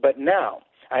writes, "But now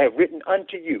I have written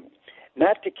unto you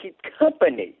not to keep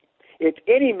company if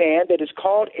any man that is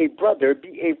called a brother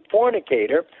be a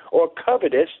fornicator or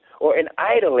covetous or an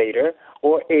idolater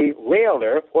or a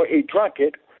railer or a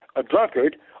drunkard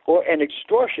or an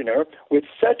extortioner, with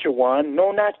such a one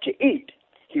know not to eat."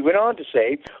 He went on to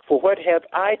say, "For what have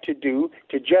I to do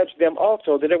to judge them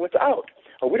also that are without?"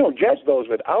 Well, we don't judge those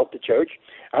without the church.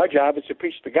 Our job is to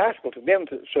preach the gospel to them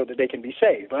so that they can be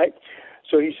saved, right?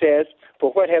 So he says,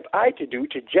 "For what have I to do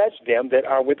to judge them that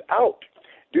are without?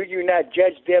 Do you not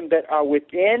judge them that are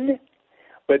within?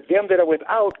 But them that are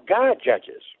without, God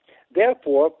judges.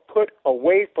 Therefore, put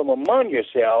away from among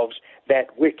yourselves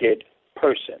that wicked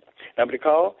person." Number to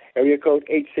call, area code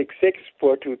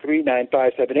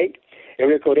 866-423-9578.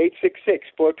 Area code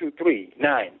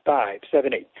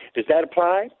 866-423-9578. Does that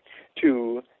apply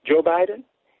to Joe Biden?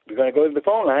 We're going to go to the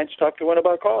phone lines, talk to one of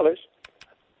our callers.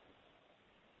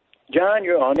 John,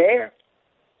 you're on air.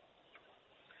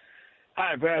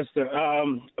 Hi, Pastor.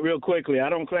 Real quickly, I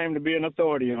don't claim to be an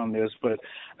authority on this, but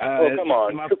come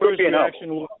on. My quit first being reaction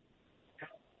humble. was,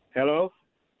 hello?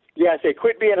 Yeah, I say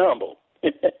quit being humble.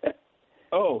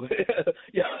 Oh,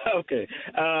 yeah, okay.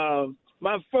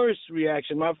 My first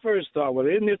reaction, my first thought was,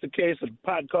 isn't this the case of the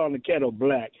pot calling the kettle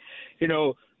black? You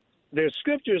know, the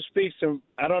scripture speaks to,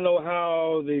 I don't know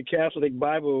how the Catholic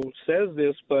Bible says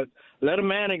this, but let a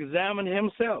man examine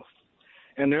himself.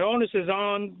 And the onus is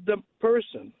on the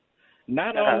person,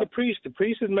 not on the priest. The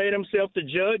priest has made himself the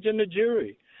judge and the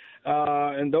jury.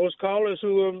 And those callers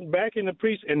who are backing the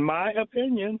priest, in my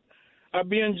opinion, are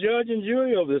being judge and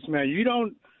jury of this man.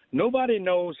 Nobody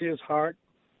knows his heart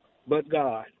but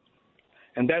God.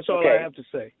 And that's all I have to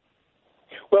say.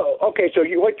 Well, okay, so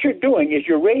what you're doing is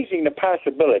you're raising the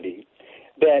possibility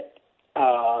that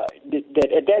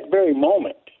that at that very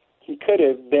moment he could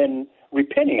have been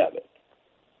repenting of it.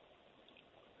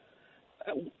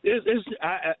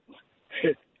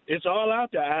 It's all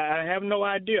out there. I have no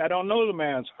idea. I don't know the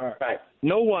man's heart. Right.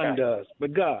 No one does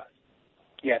but God.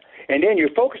 Yeah, and then you're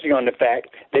focusing on the fact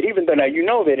that even though, now you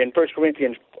know that in 1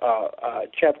 Corinthians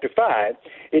chapter 5,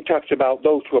 it talks about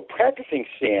those who are practicing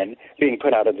sin being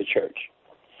put out of the church.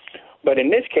 But in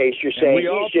this case, you're saying we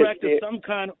all practice some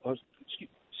kind of.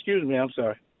 Excuse me, I'm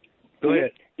sorry. Go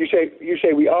ahead. You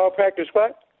say we all practice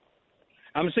what?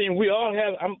 I'm saying we all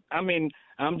have.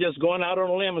 I'm just going out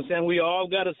on a limb and saying we all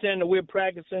got a sin that we're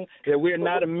practicing, that we're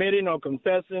not admitting or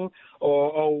confessing,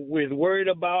 or we're worried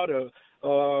about,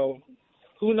 or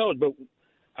who knows? But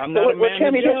I'm not a man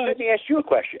to judge. Let me ask you a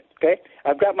question, okay?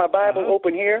 I've got my Bible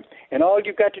open here, and all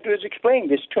you've got to do is explain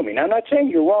this to me. Now, I'm not saying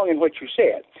you're wrong in what you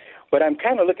said, but I'm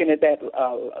kind of looking at that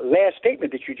last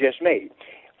statement that you just made.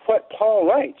 What Paul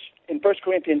writes in 1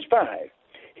 Corinthians 5,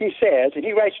 he says, and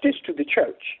he writes this to the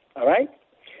church, all right?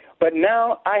 "But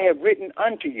now I have written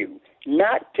unto you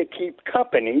not to keep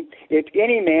company if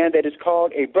any man that is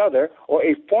called a brother or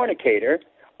a fornicator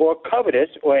or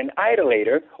covetous or an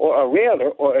idolater or a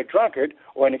railer or a drunkard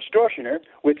or an extortioner,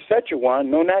 with such a one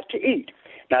know not to eat."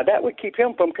 Now that would keep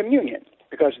him from communion,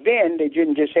 because then they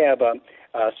didn't just have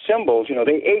symbols,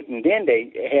 they ate and then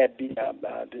they had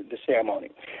the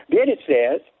ceremony. Then it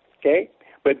says, okay,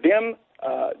 "But them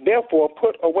therefore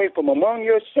put away from among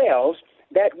yourselves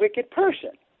that wicked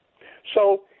person."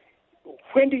 So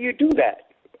when do you do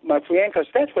that, my friend? Because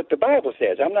that's what the Bible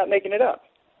says. I'm not making it up.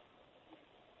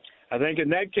 I think in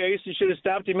that case, you should have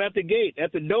stopped him at the gate,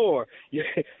 at the door. You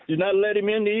not let him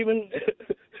in to even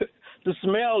to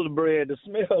smell the bread, to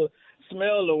smell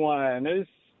the wine.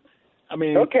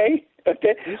 Okay. But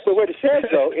what it says,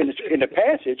 though, in the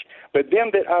passage, but them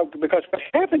that are, because what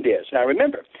happened is, now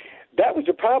remember, that was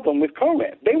the problem with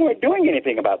Corinth. They weren't doing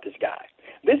anything about this guy.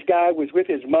 This guy was with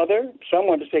his mother,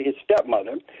 someone to say his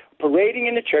stepmother, parading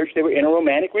in the church. They were in a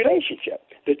romantic relationship.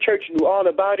 The church knew all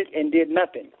about it and did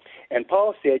nothing. And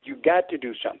Paul said, you got to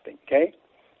do something, okay?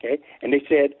 And they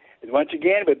said, once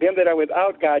again, but them that are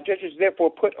without God, judges, therefore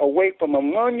put away from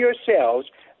among yourselves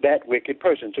that wicked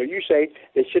person. So you say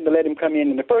they shouldn't have let him come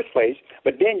in the first place,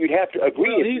 but then you'd have to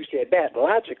agree, if you said that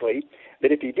logically,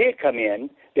 that if he did come in,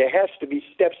 there has to be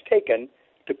steps taken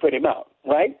to put him out,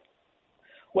 right?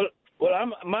 Well,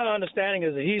 my understanding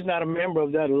is that he's not a member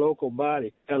of that local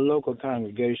body, that local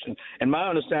congregation. And my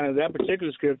understanding of that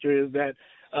particular scripture is that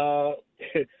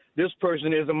this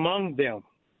person is among them.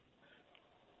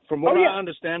 From what I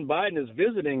understand, Biden is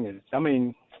visiting it. I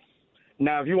mean,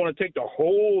 now if you want to take the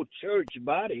whole church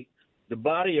body, the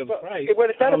body of Christ. Well,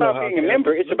 it's not about being a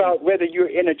member. It's about whether you're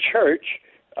in a church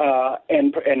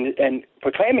and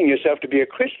proclaiming yourself to be a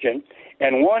Christian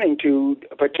and wanting to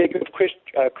partake of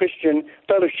Christian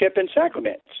fellowship and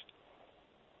sacraments.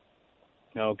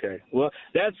 Okay. Well,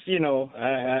 that's,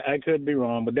 I could be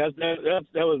wrong, but that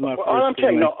was my first all I'm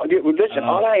telling you, listen,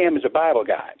 all I am is a Bible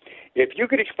guy. If you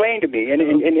could explain to me, and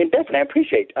definitely I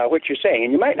appreciate what you're saying,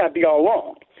 and you might not be all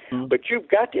wrong, but you've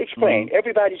got to explain.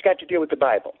 Everybody's got to deal with the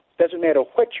Bible. Doesn't matter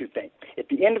what you think. At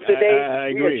the end of the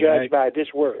day, we are judged by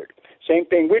this word. Same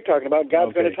thing we're talking about,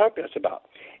 God's going to talk to us about.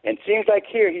 And it seems like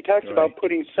here he talks about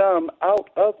putting some out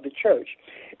of the church.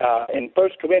 In 1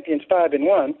 Corinthians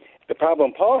 5:1, the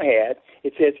problem Paul had,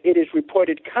 it says, it is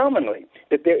reported commonly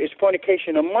that there is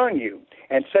fornication among you,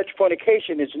 and such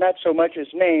fornication is not so much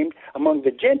as named among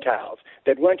the Gentiles,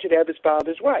 that one should have his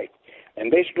father's wife. And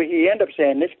basically he ended up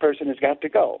saying this person has got to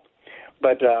go.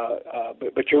 But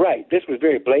you're right. This was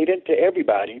very blatant to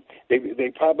everybody.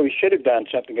 They probably should have done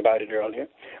something about it earlier.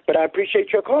 But I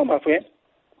appreciate your call, my friend.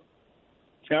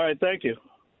 All right, thank you.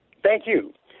 Thank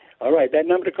you. All right, that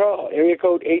number to call, area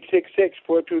code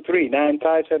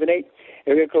 866-423-9578,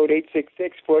 area code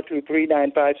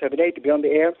 866-423-9578 to be on the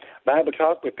air, Bible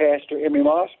Talk with Pastor Emery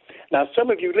Moss. Now, some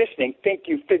of you listening think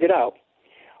you've figured out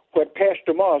what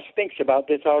Pastor Moss thinks about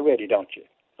this already, don't you?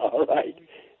 All right.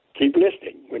 Keep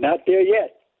listening. We're not there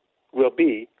yet. We'll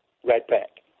be right back.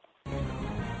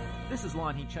 This is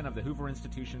Lon He-Chen of the Hoover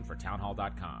Institution for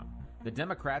Townhall.com. The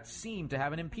Democrats seem to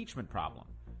have an impeachment problem.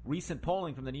 Recent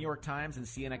polling from the New York Times and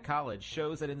Siena College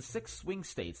shows that in 6 swing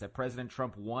states that President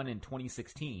Trump won in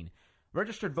 2016,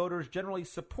 registered voters generally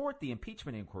support the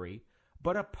impeachment inquiry,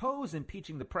 but oppose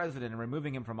impeaching the president and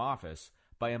removing him from office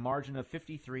by a margin of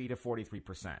 53 to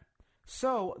 43%.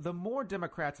 So, the more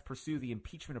Democrats pursue the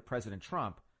impeachment of President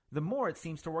Trump, the more it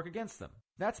seems to work against them.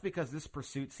 That's because this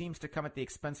pursuit seems to come at the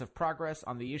expense of progress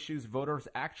on the issues voters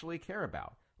actually care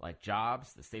about, like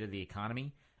jobs, the state of the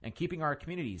economy, and keeping our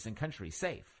communities and country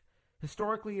safe.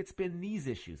 Historically, it's been these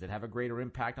issues that have a greater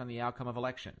impact on the outcome of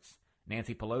elections.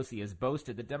 Nancy Pelosi has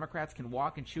boasted that Democrats can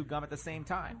walk and chew gum at the same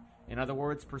time. In other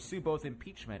words, pursue both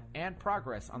impeachment and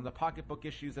progress on the pocketbook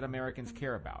issues that Americans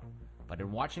care about. But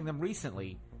in watching them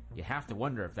recently, you have to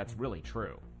wonder if that's really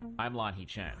true. I'm Lon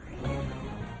He-Chen.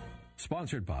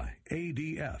 Sponsored by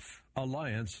ADF,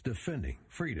 Alliance Defending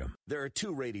Freedom. There are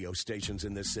 2 radio stations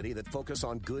in this city that focus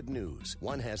on good news.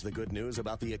 One has the good news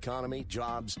about the economy,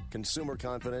 jobs, consumer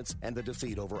confidence, and the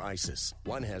defeat over ISIS.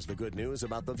 One has the good news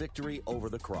about the victory over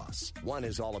the cross. One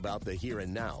is all about the here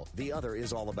and now. The other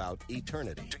is all about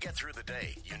eternity. To get through the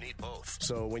day, you need both.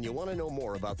 So when you want to know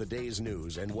more about the day's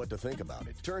news and what to think about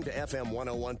it, turn to FM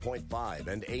 101.5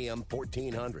 and AM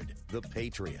 1400, The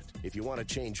Patriot. If you want to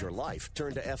change your life,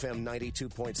 turn to FM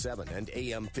 92.7 and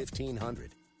AM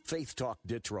 1500. Faith Talk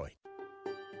Detroit.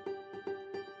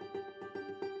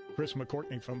 Chris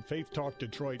McCourtney from Faith Talk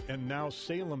Detroit and now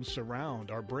Salem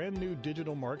Surround, our brand new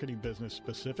digital marketing business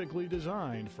specifically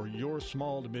designed for your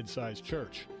small to mid-sized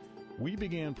church. We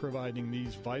began providing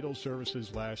these vital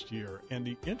services last year, and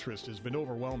the interest has been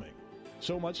overwhelming.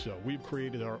 So much so, we've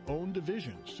created our own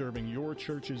division serving your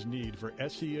church's need for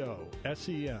SEO,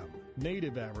 SEM,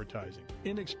 native advertising,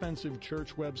 inexpensive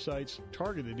church websites,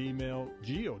 targeted email,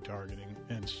 geo-targeting,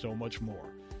 and so much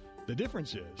more. The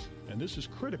difference is, and this is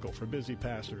critical for busy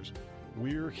pastors,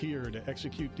 we're here to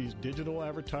execute these digital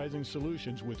advertising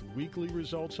solutions with weekly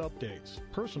results updates,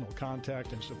 personal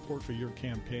contact and support for your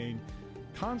campaign,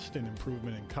 constant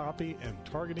improvement in copy and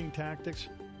targeting tactics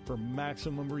for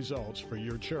maximum results for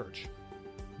your church.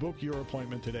 Book your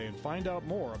appointment today and find out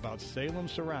more about Salem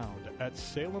Surround at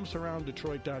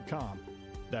salemsurrounddetroit.com.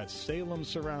 That's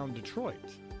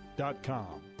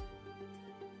salemsurrounddetroit.com.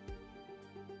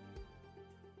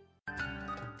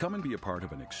 Come and be a part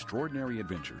of an extraordinary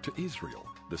adventure to Israel.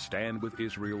 The Stand with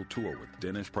Israel Tour with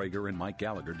Dennis Prager and Mike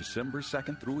Gallagher, December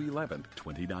 2nd through 11th,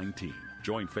 2019.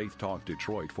 Join Faith Talk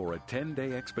Detroit for a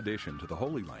 10-day expedition to the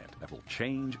Holy Land that will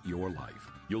change your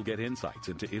life. You'll get insights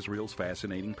into Israel's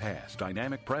fascinating past,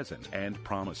 dynamic present, and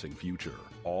promising future,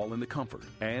 all in the comfort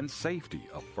and safety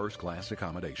of first-class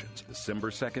accommodations. December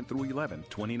 2nd through 11th,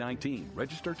 2019.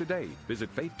 Register today.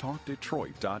 Visit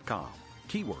faithtalkdetroit.com.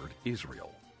 Keyword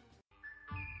Israel.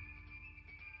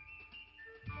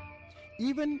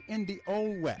 Even in the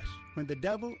Old West, when the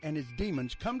devil and his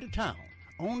demons come to town,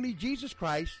 only Jesus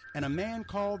Christ and a man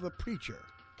called the Preacher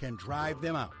can drive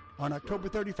them out. On October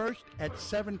 31st at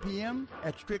 7 p.m.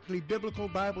 at Strictly Biblical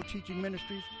Bible Teaching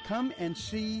Ministries, come and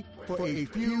see For a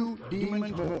Few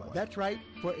Demons More. That's right,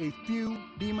 For a Few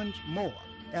Demons More.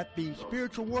 At the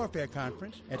Spiritual Warfare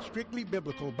Conference at Strictly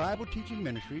Biblical Bible Teaching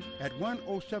Ministries at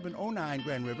 10709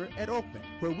 Grand River at Oakland,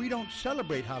 where we don't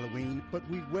celebrate Halloween, but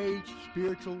we wage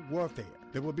spiritual warfare.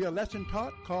 There will be a lesson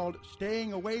taught called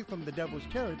Staying Away from the Devil's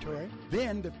Territory,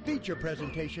 then the feature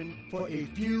presentation For a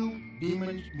Few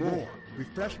Demons More.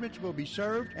 Refreshments will be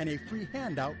served and a free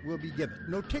handout will be given.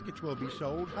 No tickets will be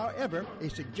sold. However, a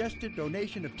suggested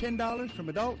donation of $10 from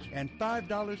adults and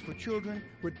 $5 for children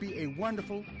would be a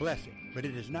wonderful blessing, but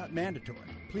it is not mandatory.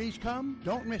 Please come,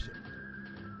 don't miss it.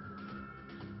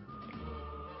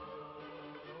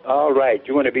 All right.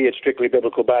 You want to be at Strictly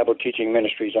Biblical Bible Teaching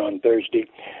Ministries on Thursday.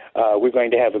 We're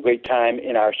going to have a great time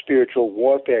in our Spiritual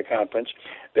Warfare Conference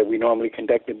that we normally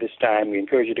conduct at this time. We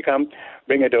encourage you to come.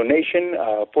 Bring a donation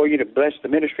for you to bless the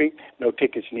ministry. No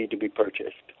tickets need to be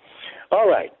purchased. All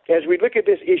right. As we look at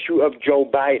this issue of Joe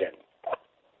Biden,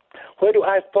 where do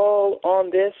I fall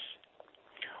on this?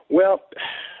 Well,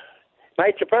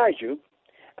 might surprise you.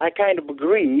 I kind of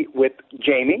agree with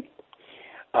Jamie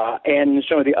and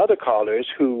some of the other callers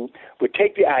who would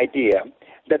take the idea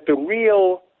that the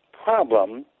real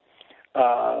problem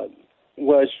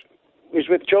was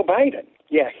with Joe Biden.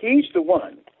 Yeah, he's the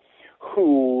one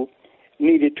who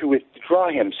needed to withdraw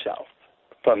himself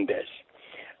from this.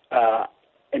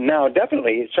 And now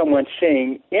definitely someone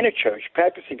saying in a church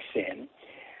practicing sin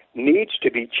needs to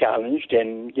be challenged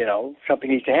and, something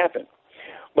needs to happen.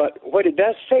 But what it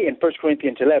does say in 1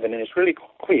 Corinthians 11, and it's really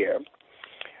clear,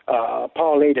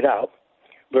 Paul laid it out,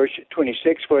 verse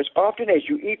 26, for as often as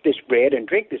you eat this bread and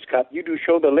drink this cup, you do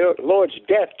show the Lord's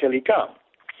death till he come.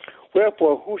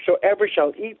 Wherefore, whosoever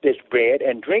shall eat this bread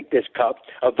and drink this cup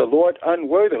of the Lord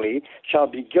unworthily shall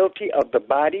be guilty of the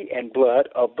body and blood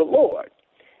of the Lord.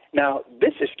 Now,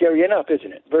 this is scary enough,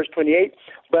 isn't it? Verse 28,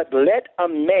 but let a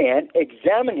man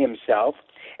examine himself,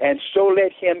 and so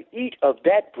let him eat of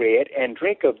that bread and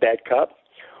drink of that cup.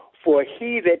 For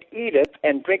he that eateth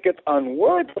and drinketh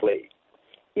unworthily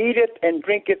eateth and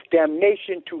drinketh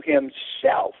damnation to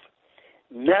himself,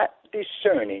 not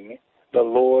discerning the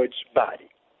Lord's body.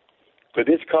 For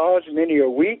this cause many are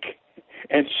weak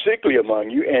and sickly among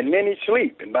you, and many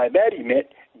sleep. And by that he meant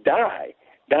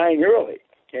dying early,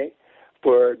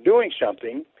 for doing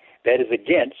something that is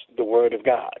against the Word of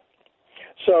God.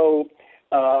 So,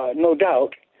 no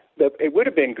doubt, it would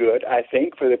have been good, I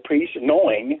think, for the priests,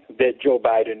 knowing that Joe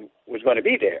Biden was going to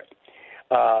be there,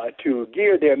 to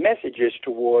gear their messages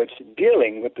towards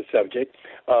dealing with the subject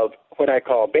of what I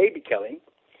call baby killing.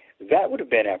 That would have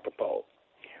been apropos.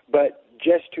 But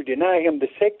just to deny him the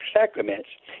sacraments,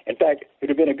 in fact, it would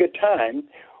have been a good time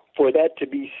for that to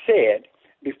be said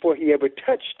before he ever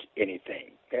touched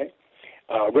anything,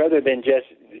 rather than just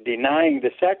denying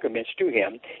the sacraments to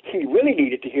him. He really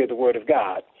needed to hear the Word of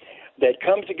God that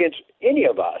comes against any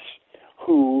of us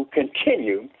who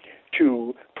continue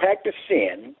to practice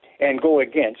sin and go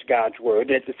against God's Word,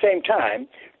 and at the same time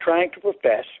trying to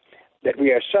profess that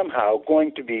we are somehow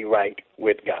going to be right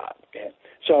with God.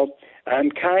 So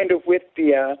I'm kind of with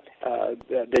the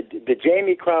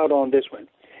Jamie crowd on this one.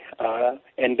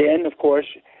 And then, of course,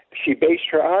 she based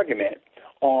her argument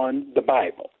on the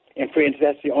Bible. And friends,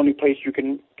 that's the only place you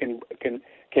can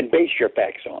base your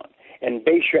facts on and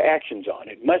base your actions on.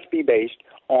 It must be based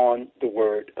on the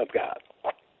Word of God.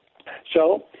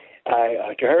 So,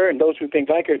 to her and those who think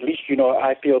like her, at least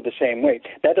I feel the same way.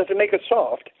 That doesn't make us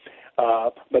soft,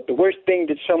 but the worst thing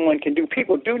that someone can do,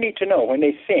 people do need to know when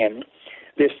they sin,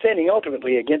 they're sinning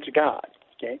ultimately against God.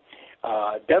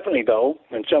 Definitely, though,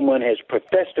 when someone has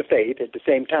professed a faith at the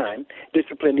same time,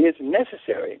 discipline is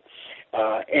necessary.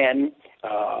 And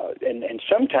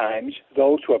sometimes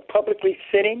those who are publicly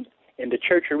sinning in the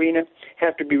church arena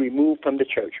have to be removed from the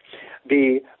church.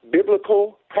 The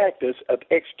biblical practice of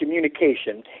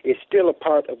excommunication is still a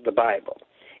part of the Bible,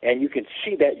 and you can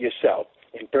see that yourself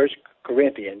in 1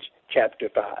 Corinthians chapter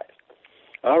 5.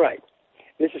 All right.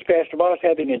 This is Pastor Moss,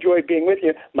 having enjoyed being with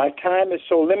you. My time is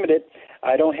so limited,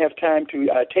 I don't have time to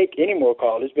take any more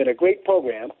calls. It's been a great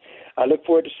program. I look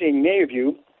forward to seeing many of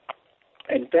you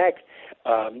In fact,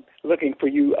 looking for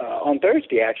you on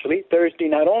Thursday, actually. Thursday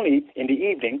not only in the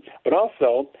evening, but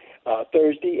also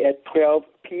Thursday at 12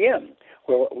 p.m.,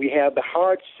 where we have the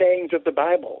Hard Sayings of the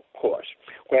Bible course,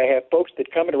 where I have folks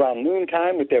that come at around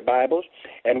noontime with their Bibles,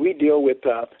 and we deal with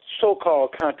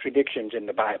so-called contradictions in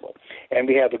the Bible. And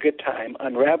we have a good time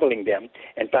unraveling them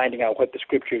and finding out what the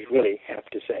Scriptures really have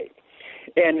to say.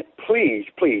 And please,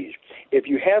 please, if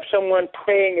you have someone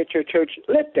praying at your church,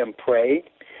 let them pray.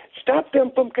 Stop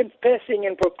them from confessing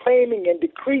and proclaiming and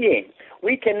decreeing.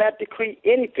 We cannot decree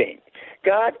anything.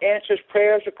 God answers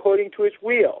prayers according to his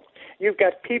will. You've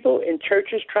got people in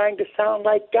churches trying to sound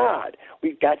like God.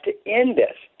 We've got to end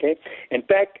this, okay? In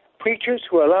fact, preachers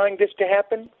who are allowing this to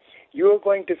happen, you're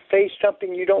going to face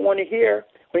something you don't want to hear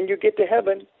when you get to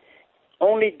heaven.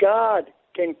 Only God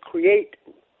can create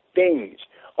things.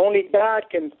 Only God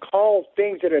can call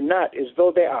things that are not as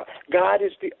though they are. God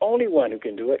is the only one who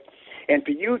can do it. And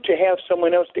for you to have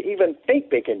someone else to even think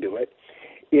they can do it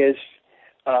is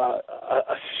a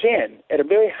sin at a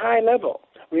very high level.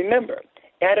 Remember,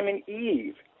 Adam and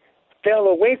Eve fell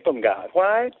away from God.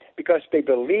 Why? Because they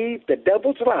believed the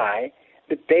devil's lie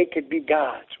that they could be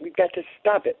gods. We've got to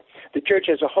stop it. The church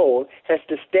as a whole has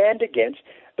to stand against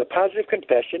the positive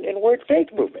confession and word faith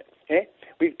movement. Okay?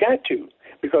 We've got to,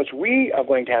 because we are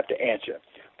going to have to answer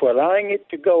for allowing it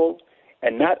to go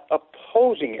and not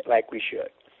opposing it like we should.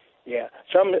 Yeah.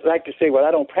 Some like to say, well,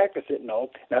 I don't practice it.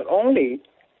 No. Not only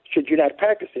should you not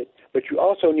practice it, but you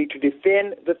also need to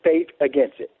defend the faith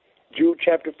against it. Jude,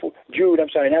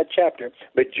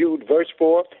 verse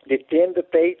 4, defend the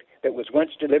faith that was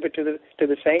once delivered to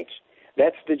the saints.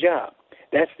 That's the job.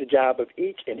 That's the job of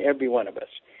each and every one of us.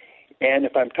 And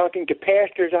if I'm talking to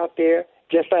pastors out there,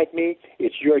 just like me,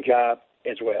 it's your job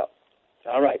as well.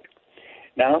 All right.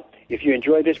 Now, if you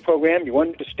enjoy this program, you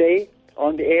want it to stay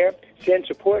on the air, send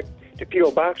support to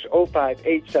P.O. Box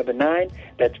 05879.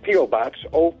 That's P.O. Box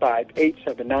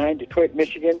 05879, Detroit,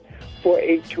 Michigan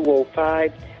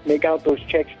 48205. Make out those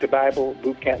checks to Bible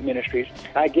Boot Camp Ministries.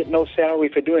 I get no salary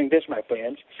for doing this, my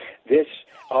friends.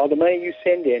 All the money you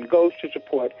send in goes to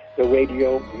support the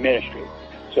radio ministry.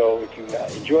 So if you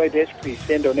enjoy this, please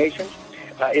send donations.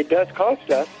 It does cost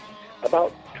us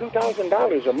about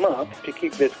 $2,000 a month to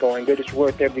keep this going, but it's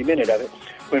worth every minute of it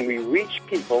when we reach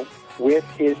people with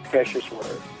his precious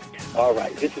word. All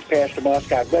right, this is Pastor Moss.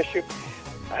 God bless you,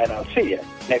 and I'll see you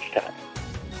next time.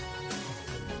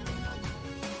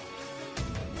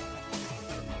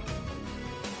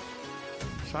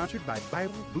 Sponsored by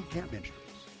Bible Boot Camp Ministries.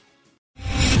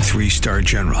 3-star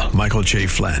General Michael J.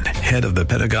 Flynn, head of the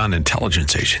Pentagon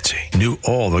Intelligence Agency, knew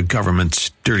all the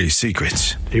government's dirty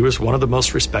secrets. He was one of the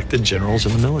most respected generals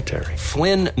in the military.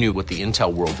 Flynn knew what the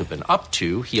intel world had been up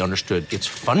to. He understood its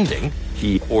funding.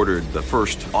 He ordered the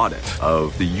first audit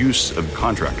of the use of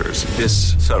contractors.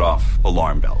 This set off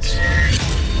alarm bells.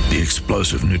 The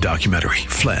explosive new documentary,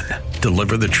 Flynn,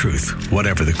 Deliver the Truth,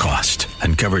 Whatever the Cost,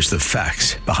 uncovers the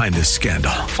facts behind this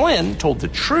scandal. Flynn told the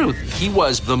truth. He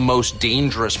was the most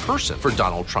dangerous person for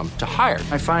Donald Trump to hire.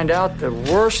 I find out the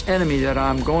worst enemy that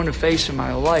I'm going to face in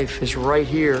my life is right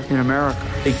here in America.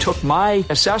 They took my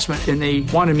assessment and they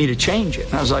wanted me to change it.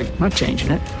 And I was like, I'm not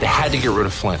changing it. They had to get rid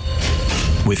of Flynn.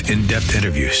 With in-depth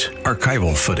interviews,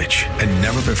 archival footage, and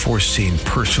never-before-seen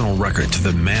personal records of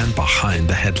the man behind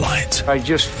the headlines. I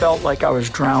just felt like I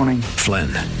was drowning. Flynn,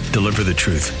 Deliver the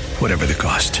Truth, Whatever the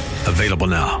Cost. Available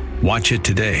now. Watch it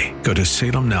today. Go to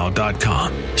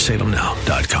salemnow.com.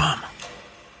 salemnow.com.